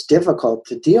the most difficult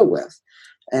to deal with.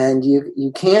 And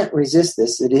you can't resist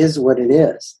this. It is what it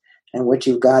is. And what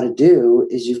you've got to do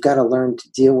is you've got to learn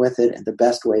to deal with it in the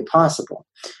best way possible.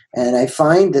 And I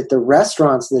find that the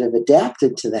restaurants that have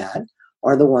adapted to that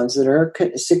are the ones that are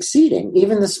succeeding,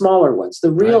 even the smaller ones,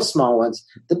 the real small ones,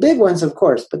 the big ones, of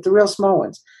course, but the real small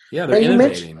ones. Yeah, they're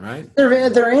innovating, right? They're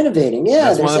innovating.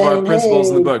 Yeah, that's one of our principles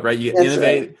in the book, right? You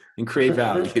innovate and create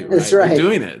value. Right? That's right. They're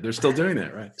doing it. They're still doing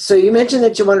it, right? So you mentioned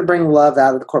that you want to bring love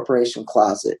out of the corporation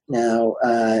closet. Now,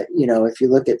 if you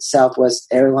look at Southwest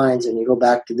Airlines and you go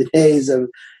back to the days of,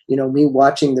 me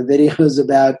watching the videos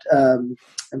about,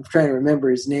 I'm trying to remember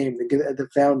his name, the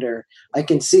founder. I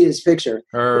can see his picture.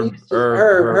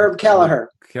 Herb Kelleher.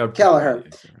 Kelleher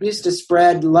used to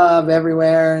spread love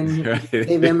everywhere and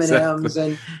gave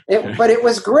M&Ms, but it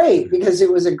was great because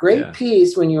it was a great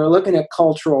piece when you were looking at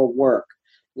cultural work.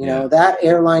 That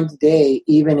airline today,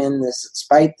 even in this,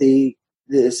 despite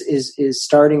this is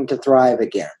starting to thrive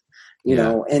again.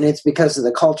 And it's because of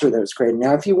the culture that was created.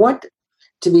 Now, if you want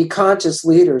to be conscious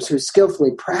leaders who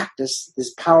skillfully practice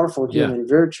this powerful human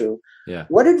virtue,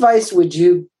 what advice would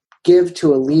you give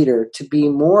to a leader to be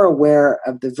more aware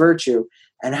of the virtue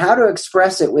and how to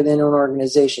express it within an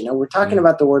organization? Now, we're talking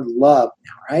about the word love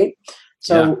now, right?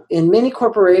 So in many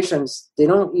corporations, they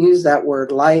don't use that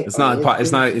word light. It's not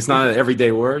an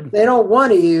everyday word. They don't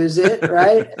want to use it,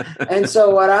 right? And so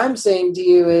what I'm saying to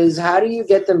you is, how do you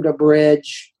get them to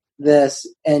bridge this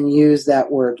and use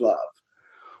that word love?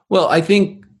 Well, I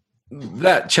think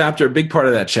that chapter, a big part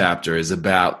of that chapter is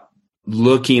about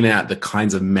looking at the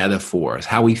kinds of metaphors,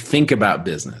 how we think about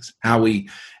business,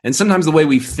 and sometimes the way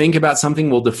we think about something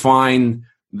will define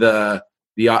the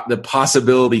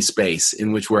possibility space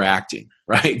in which we're acting,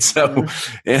 right? So,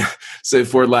 so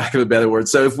for lack of a better word,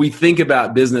 so if we think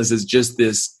about business as just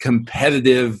this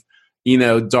competitive,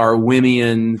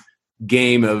 Darwinian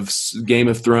Game of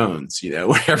Thrones,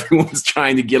 where everyone's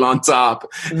trying to get on top,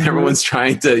 everyone's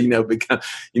trying to, become,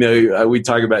 we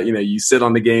talk about, you sit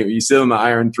on the game, you sit on the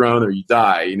Iron Throne or you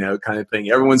die, kind of thing.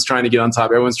 Everyone's trying to get on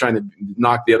top. Everyone's trying to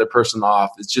knock the other person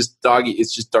off. It's just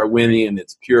it's just Darwinian.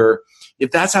 It's pure. If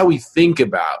that's how we think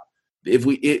about,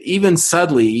 even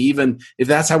if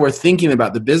that's how we're thinking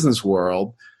about the business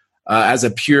world as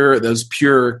those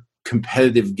pure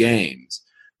competitive games,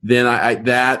 then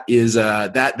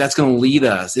that's going to lead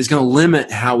us. It's going to limit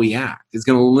how we act. It's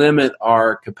going to limit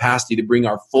our capacity to bring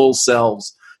our full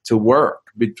selves to work,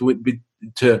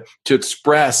 to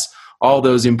express all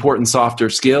those important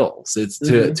softer skills. It's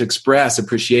to express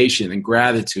appreciation and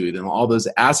gratitude and all those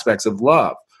aspects of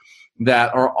love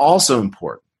that are also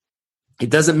important.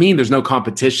 It doesn't mean there's no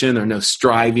competition or no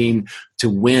striving to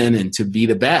win and to be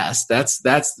the best.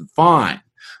 That's fine.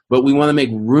 But we want to make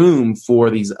room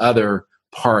for these other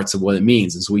parts of what it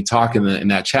means. And so we talk in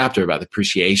that chapter about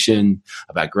appreciation,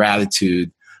 about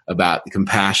gratitude, about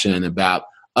compassion, about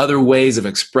other ways of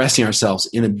expressing ourselves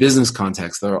in a business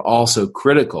context that are also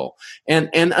critical. And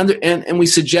we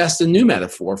suggest a new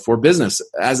metaphor for business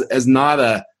as not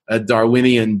a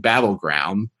Darwinian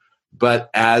battleground,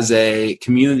 but as a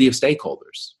community of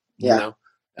stakeholders.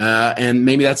 And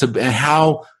maybe that's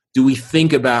how do we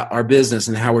think about our business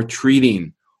and how we're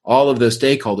treating all of those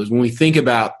stakeholders when we think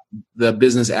about the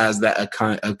business as a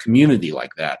community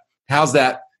like that. How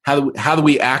do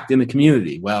we act in the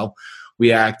community? Well,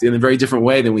 we act in a very different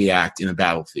way than we act in a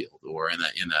battlefield or in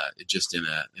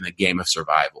a game of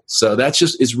survival. So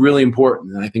it's really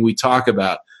important. And I think we talk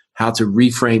about how to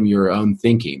reframe your own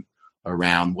thinking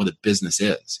around what a business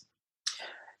is.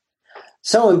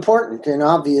 So important, and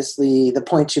obviously the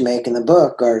points you make in the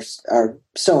book are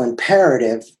so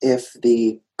imperative if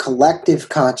the collective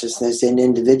consciousness and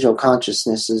individual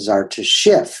consciousnesses are to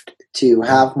shift to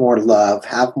have more love,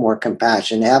 have more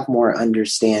compassion, have more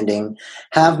understanding,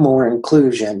 have more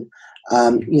inclusion.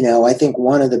 I think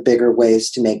one of the bigger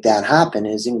ways to make that happen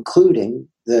is including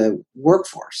the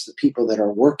workforce, the people that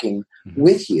are working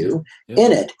with you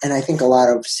in it. And I think a lot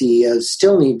of CEOs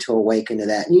still need to awaken to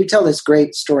that. And you tell this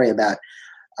great story about,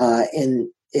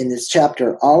 in this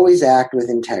chapter, always act with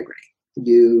integrity.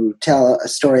 You tell a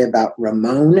story about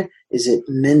Ramon. Is it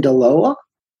Mendilola?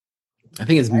 I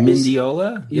think it's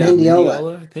Mendiola. Yeah,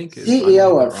 Mendiola. I think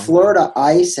CEO of Florida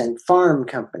Ice and Farm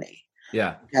Company.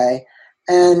 Yeah. Okay.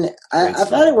 And I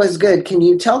thought it was good. Can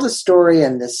you tell the story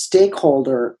and the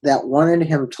stakeholder that wanted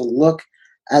him to look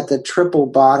at the triple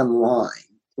bottom line,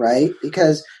 right?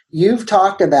 Because you've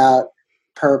talked about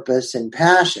purpose and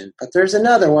passion, but there's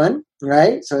another one,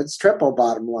 right? So it's triple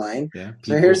bottom line. Yeah,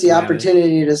 so here's the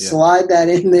opportunity to slide that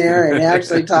in there and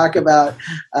actually talk about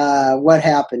what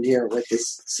happened here with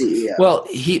this CEO. Well,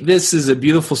 this is a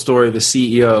beautiful story of the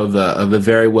CEO of a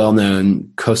very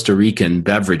well-known Costa Rican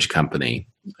beverage company,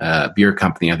 beer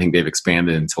company. I think they've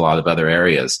expanded into a lot of other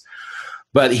areas.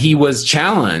 But he was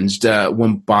challenged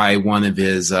by one of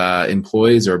his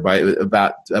employees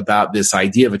about this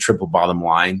idea of a triple bottom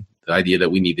line, the idea that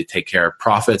we need to take care of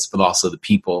profits, but also the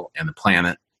people and the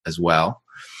planet as well.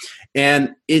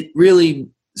 And it really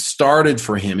started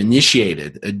for him,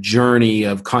 initiated a journey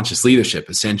of conscious leadership,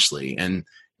 essentially,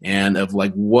 and of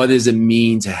like, what does it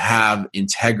mean to have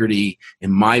integrity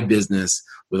in my business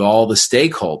with all the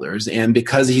stakeholders? And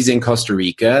because he's in Costa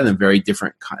Rica and a very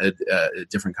different kind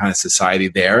of society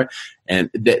there,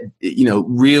 and that,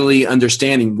 really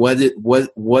understanding what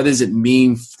does it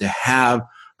mean to have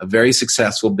a very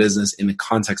successful business in the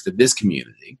context of this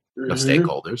community of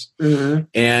stakeholders. Mm-hmm.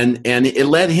 And it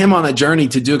led him on a journey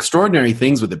to do extraordinary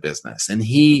things with the business. And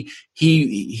he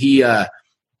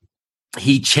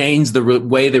changed the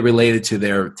way they related to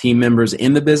their team members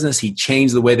in the business. He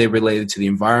changed the way they related to the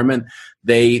environment.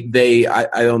 I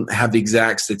don't have the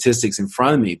exact statistics in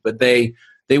front of me, but they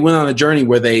went on a journey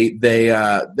where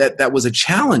that was a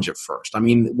challenge at first. I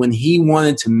mean, when he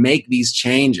wanted to make these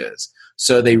changes,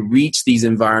 so they reached these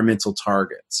environmental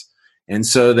targets. And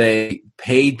so they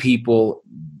paid people,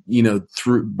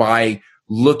 by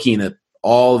looking at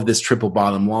all of this triple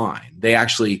bottom line. They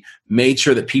actually made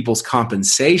sure that people's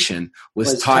compensation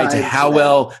was tied to how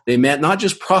well they met not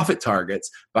just profit targets,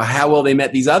 but how well they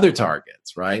met these other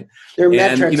targets, right? Their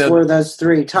metrics were those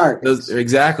three targets.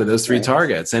 Those three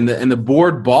targets. And the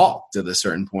board balked at a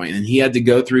certain point, and he had to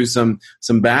go through some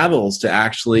battles to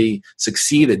actually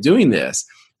succeed at doing this.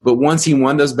 But once he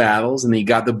won those battles and he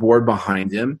got the board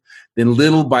behind him, then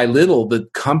little by little, the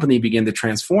company began to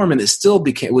transform, and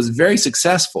it was very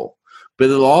successful.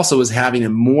 But it also was having a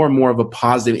more and more of a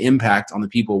positive impact on the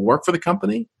people who work for the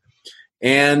company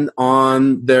and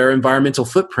on their environmental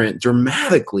footprint,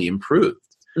 dramatically improved.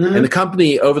 Mm-hmm. And the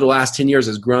company over the last 10 years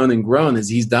has grown and grown as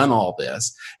he's done all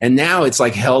this. And now it's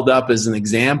like held up as an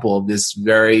example of this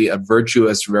very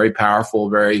virtuous, very powerful,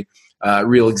 very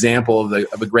real example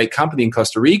of a great company in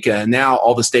Costa Rica. And now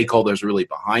all the stakeholders are really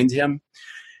behind him.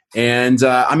 And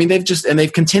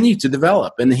they've continued to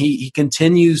develop, and he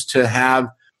continues to have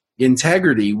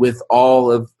integrity with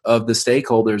all of the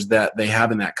stakeholders that they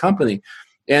have in that company.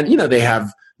 And,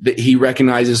 he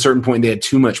recognized at a certain point they had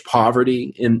too much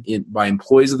poverty by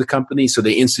employees of the company. So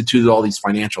they instituted all these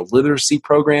financial literacy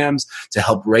programs to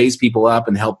help raise people up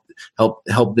and help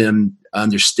them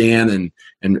understand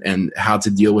and how to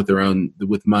deal with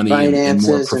with money in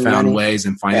more profound ways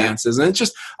and finances. Yeah. And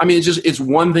it's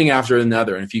one thing after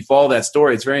another. And if you follow that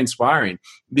story, it's very inspiring,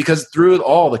 because through it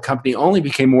all, the company only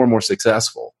became more and more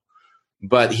successful.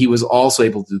 But he was also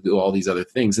able to do all these other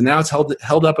things, and now it's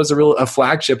held up as a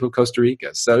flagship of Costa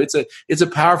Rica. So it's a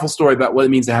powerful story about what it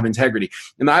means to have integrity.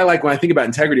 And when I think about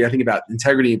integrity, I think about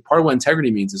integrity. Part of what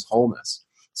integrity means is wholeness.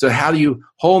 So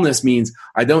wholeness means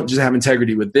I don't just have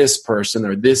integrity with this person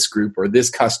or this group or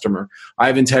this customer. I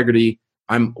have integrity.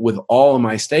 I'm with all of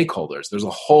my stakeholders. There's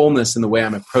a wholeness in the way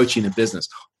I'm approaching the business.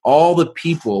 All the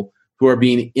people who are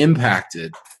being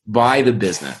impacted by the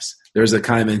business. There's a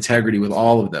kind of integrity with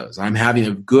all of those. I'm having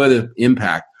a good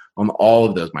impact on all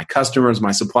of those. My customers,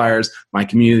 my suppliers, my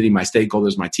community, my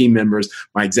stakeholders, my team members,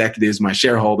 my executives, my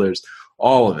shareholders,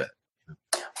 all of it.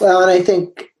 Well, and I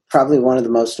think probably one of the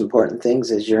most important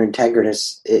things is your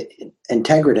integritous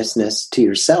to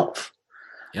yourself.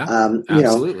 Yeah,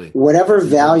 absolutely. Whatever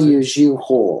values you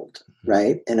hold,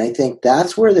 right? And I think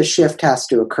that's where the shift has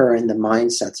to occur in the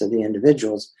mindsets of the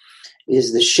individuals,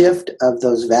 is the shift of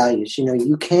those values.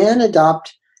 You can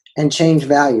adopt and change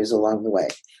values along the way.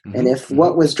 Mm-hmm. And if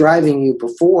what was driving you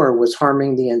before was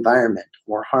harming the environment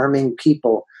or harming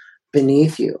people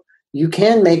beneath you, you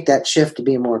can make that shift to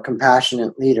be a more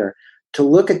compassionate leader, to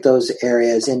look at those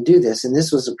areas and do this. And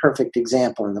this was a perfect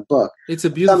example in the book. It's a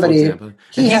beautiful example. And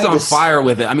he's on fire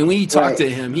with it. I mean, when you talk to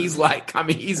him, he's like,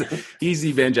 he's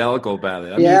evangelical about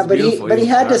it. But he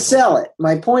had to sell it.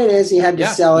 My point is, he had to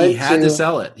sell it. He had to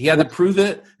sell it. He had to prove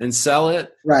it and sell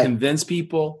it, convince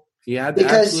people. He had to,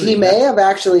 because he may have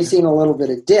actually seen a little bit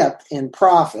of dip in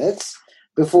profits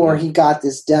before he got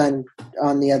this done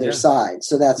on the other side.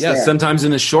 So that's sometimes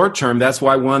in the short term. That's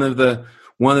why one of the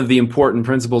one of the important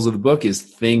principles of the book is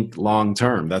think long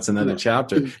term. That's another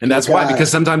chapter. And that's why, because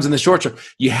sometimes in the short term,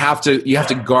 you have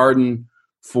to garden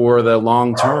for the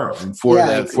long term, for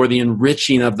the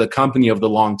enriching of the company of the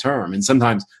long term. And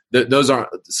sometimes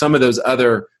some of those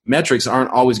other metrics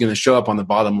aren't always going to show up on the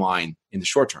bottom line in the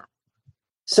short term.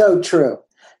 So true.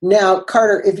 Now,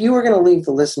 Carter, if you were going to leave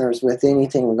the listeners with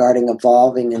anything regarding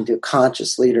evolving into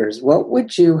conscious leaders, what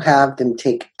would you have them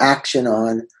take action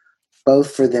on,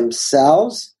 both for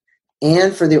themselves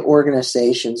and for the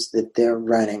organizations that they're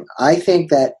running? I think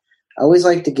that I always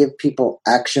like to give people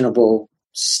actionable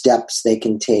steps they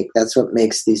can take. That's what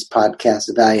makes these podcasts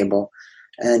valuable.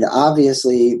 And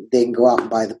obviously, they can go out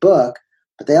and buy the book,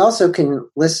 but they also can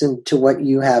listen to what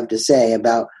you have to say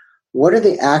about what are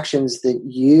the actions that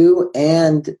you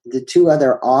and the two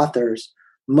other authors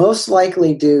most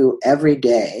likely do every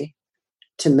day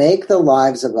to make the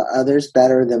lives of others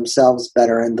better, themselves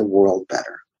better, and the world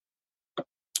better?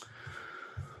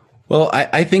 Well,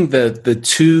 I think that the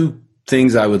two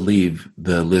things I would leave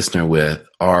the listener with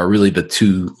are really the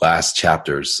two last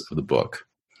chapters of the book,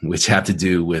 which have to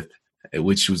do with,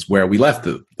 which was where we left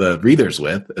the readers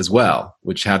with as well,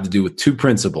 which have to do with two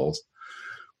principles,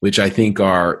 which I think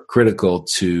are critical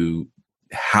to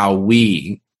how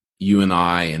you and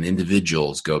I and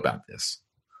individuals go about this.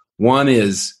 One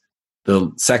is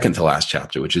the second to last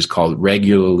chapter, which is called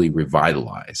Regularly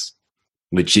Revitalize,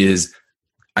 which is,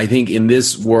 I think in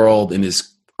this world, in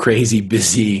this crazy,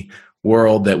 busy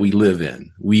world that we live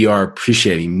in, we are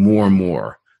appreciating more and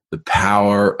more the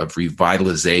power of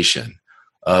revitalization,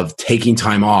 of taking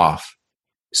time off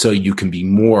so you can be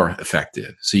more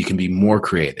effective, so you can be more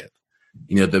creative.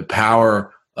 The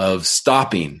power of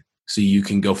stopping so you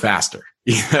can go faster.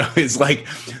 It's like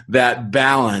that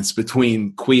balance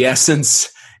between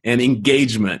quiescence and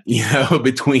engagement,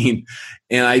 between,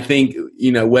 and I think,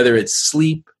 whether it's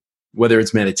sleep, whether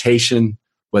it's meditation,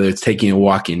 whether it's taking a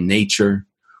walk in nature,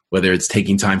 whether it's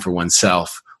taking time for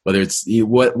oneself, whether it's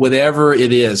whatever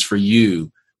it is for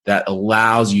you that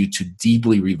allows you to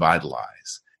deeply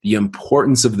revitalize, the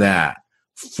importance of that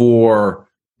for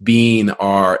being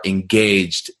our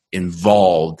engaged,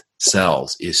 involved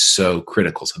selves is so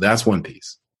critical. So that's one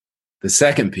piece. The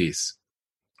second piece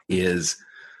is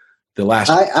the last.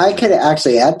 I could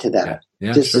actually add to that,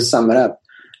 to sum it up.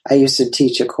 I used to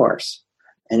teach a course,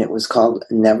 and it was called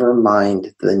Never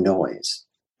Mind the Noise.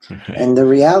 And the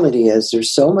reality is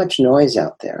there's so much noise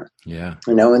out there, in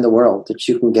the world that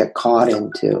you can get caught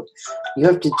into. You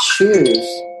have to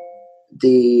choose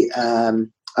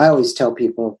I always tell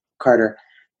people, Carter,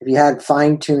 if you had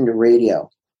fine-tuned a radio,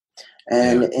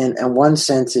 and in one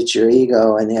sense it's your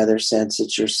ego, and the other sense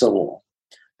it's your soul.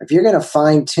 If you're going to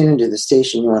fine-tune to the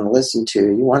station you want to listen to,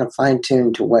 you want to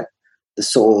fine-tune to what the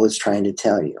soul is trying to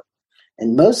tell you.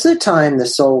 And most of the time, the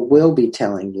soul will be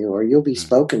telling you, or you'll be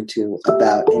spoken to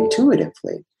about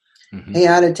intuitively, hey,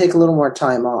 I had to take a little more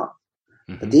time off.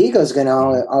 But the ego is going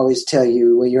to always tell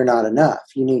you, well, you're not enough.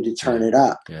 You need to turn it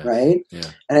up, right? Yeah.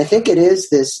 And I think it is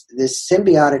this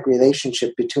symbiotic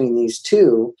relationship between these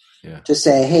two to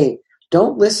say, hey,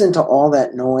 don't listen to all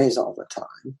that noise all the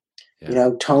time.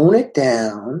 Tone it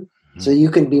down so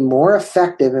you can be more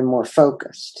effective and more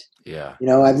focused.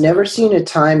 I've never seen a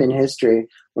time in history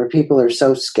where people are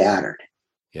so scattered.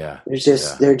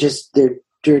 They're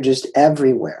just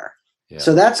everywhere.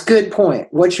 So that's a good point.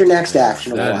 What's your next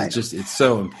action? It's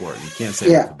so important. You can't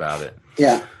say enough about it.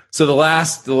 So the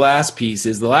last piece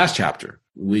is the last chapter,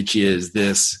 which is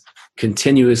this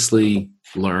continuously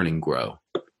learn and grow.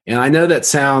 And I know that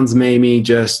sounds maybe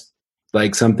just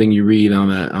like something you read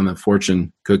on a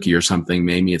fortune cookie or something.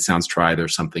 Maybe it sounds trite or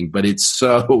something, but it's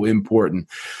so important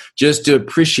just to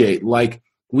appreciate, like,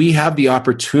 we have the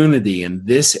opportunity in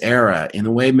this era in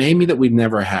a way maybe that we've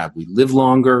never had. We live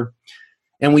longer,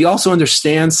 and we also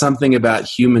understand something about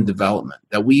human development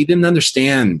that we didn't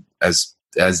understand as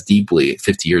deeply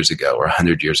 50 years ago or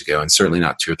 100 years ago, and certainly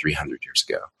not 200 or 300 years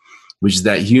ago, which is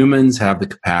that humans have the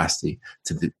capacity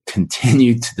to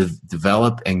continue to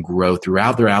develop and grow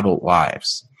throughout their adult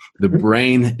lives. The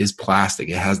brain is plastic.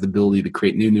 It has the ability to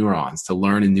create new neurons, to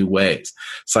learn in new ways.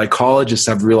 Psychologists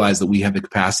have realized that we have the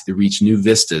capacity to reach new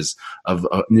vistas of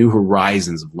new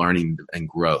horizons of learning and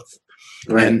growth.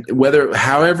 Right. And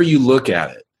however you look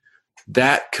at it,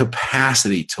 that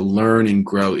capacity to learn and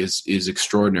grow is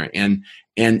extraordinary.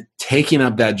 And taking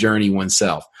up that journey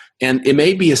oneself. And it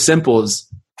may be as simple as,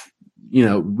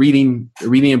 reading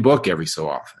a book every so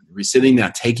often, sitting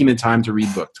down, taking the time to read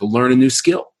a book, to learn a new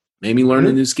skill. Maybe learn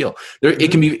a new skill.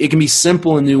 It can be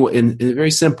simple and new and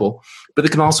very simple, but it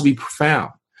can also be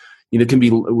profound. it can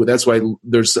be, that's why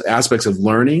there's aspects of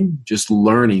learning, just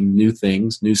learning new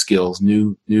things, new skills,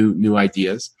 new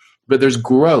ideas. But there's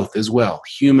growth as well,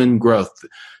 human growth,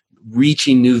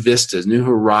 reaching new vistas, new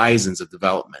horizons of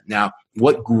development. Now,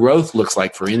 what growth looks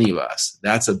like for any of us,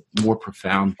 that's a more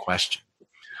profound question.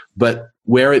 But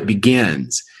where it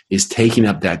begins is taking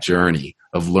up that journey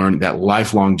of learning, that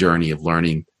lifelong journey of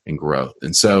learning and growth.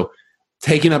 And so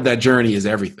taking up that journey is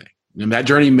everything. And that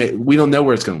journey, we don't know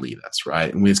where it's going to lead us,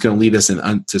 right? And it's going to lead us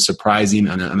to surprising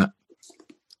and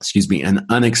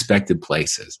unexpected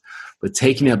places. But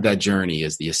taking up that journey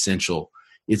is the essential.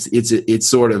 It's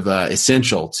sort of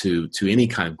essential to any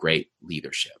kind of great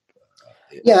leadership.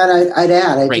 Yeah, and I'd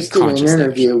add, I just did an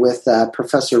interview with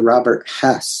Professor Robert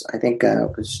Hess. I think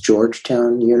it was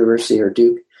Georgetown University or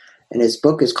Duke, and his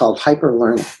book is called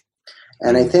Hyperlearning.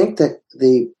 And I think that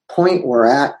the point we're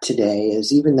at today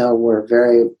is, even though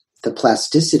the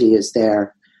plasticity is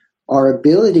there, our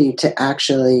ability to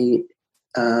actually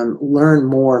learn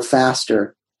more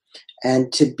faster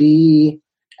and to be,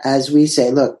 as we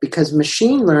say, look, because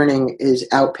machine learning is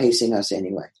outpacing us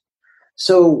anyway.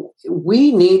 So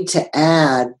we need to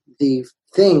add the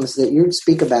things that you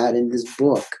speak about in this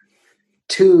book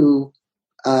to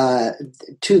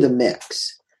the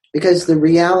mix, because the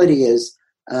reality is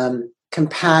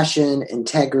compassion,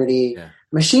 integrity. Yeah.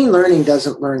 Machine learning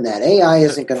doesn't learn that. AI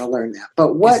isn't going to learn that.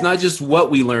 But it's not just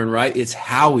what we learn, right? It's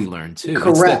how we learn too.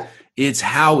 Correct. It's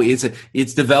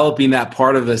developing that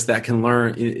part of us that can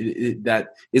learn.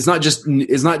 That it's not just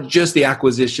the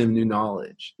acquisition of new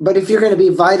knowledge. But if you're going to be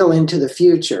vital into the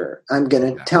future, I'm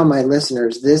going to tell my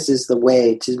listeners this is the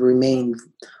way to remain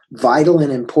vital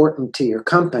and important to your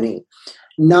company.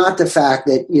 Not the fact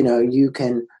that you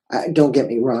can. Don't get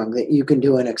me wrong, that you can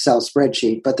do an Excel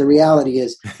spreadsheet, but the reality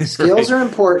is skills are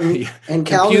important, and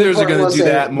computers are going to do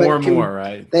that more and more,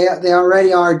 right? They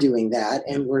already are doing that,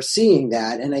 and we're seeing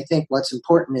that. And I think what's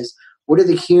important is, what are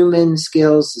the human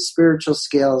skills, the spiritual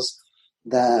skills,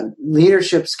 the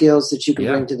leadership skills that you can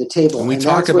bring to the table? And we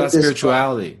talk about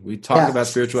spirituality. We talk about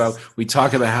spirituality. We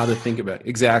talk about how to think about it.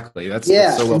 Exactly. That's so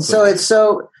well put. And so it's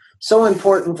so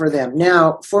important for them.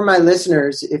 Now, for my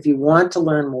listeners, if you want to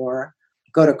learn more,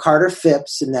 go to Carter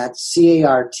Phipps, and that's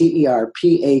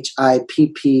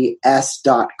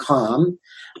CarterPhipps.com.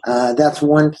 That's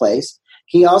one place.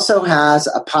 He also has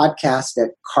a podcast at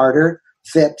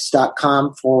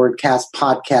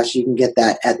CarterPhipps.com/podcast. You can get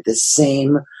that at the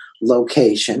same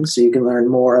location, so you can learn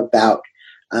more about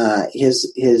his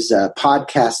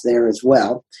podcast there as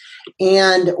well.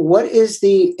 And what is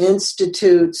the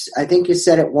Institute's? I think you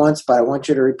said it once, but I want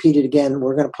you to repeat it again.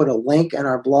 We're going to put a link in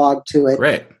our blog to it.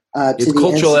 Great. It's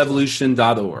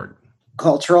culturalevolution.org.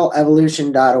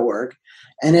 Culturalevolution.org.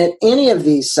 And at any of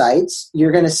these sites,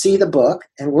 you're going to see the book,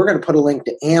 and we're going to put a link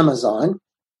to Amazon.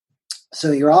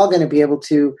 So you're all going to be able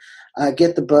to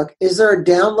get the book. Is there a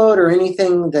download or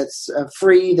anything that's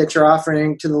free that you're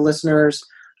offering to the listeners?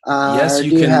 Yes,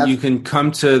 you can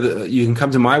come to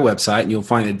my website, and you'll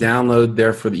find a download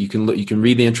there for that. You can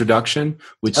read the introduction,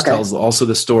 which tells also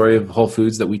the story of Whole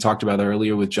Foods that we talked about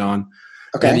earlier with John.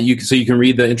 Okay. And you can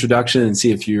read the introduction and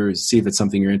see if it's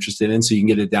something you're interested in. So you can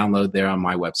get a download there on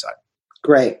my website.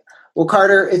 Great. Well,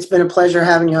 Carter, it's been a pleasure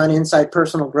having you on Inside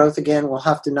Personal Growth again. We'll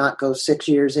have to not go 6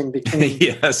 years in between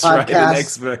yes, podcasts. Right. The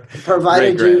next book.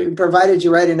 Provided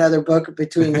you write another book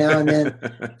between now and then.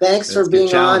 Thanks for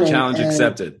being on. Challenge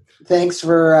accepted. Thanks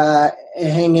for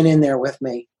hanging in there with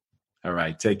me. All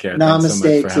right. Take care. Namaste. Thanks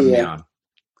so much for having me on.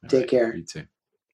 Take care. You too.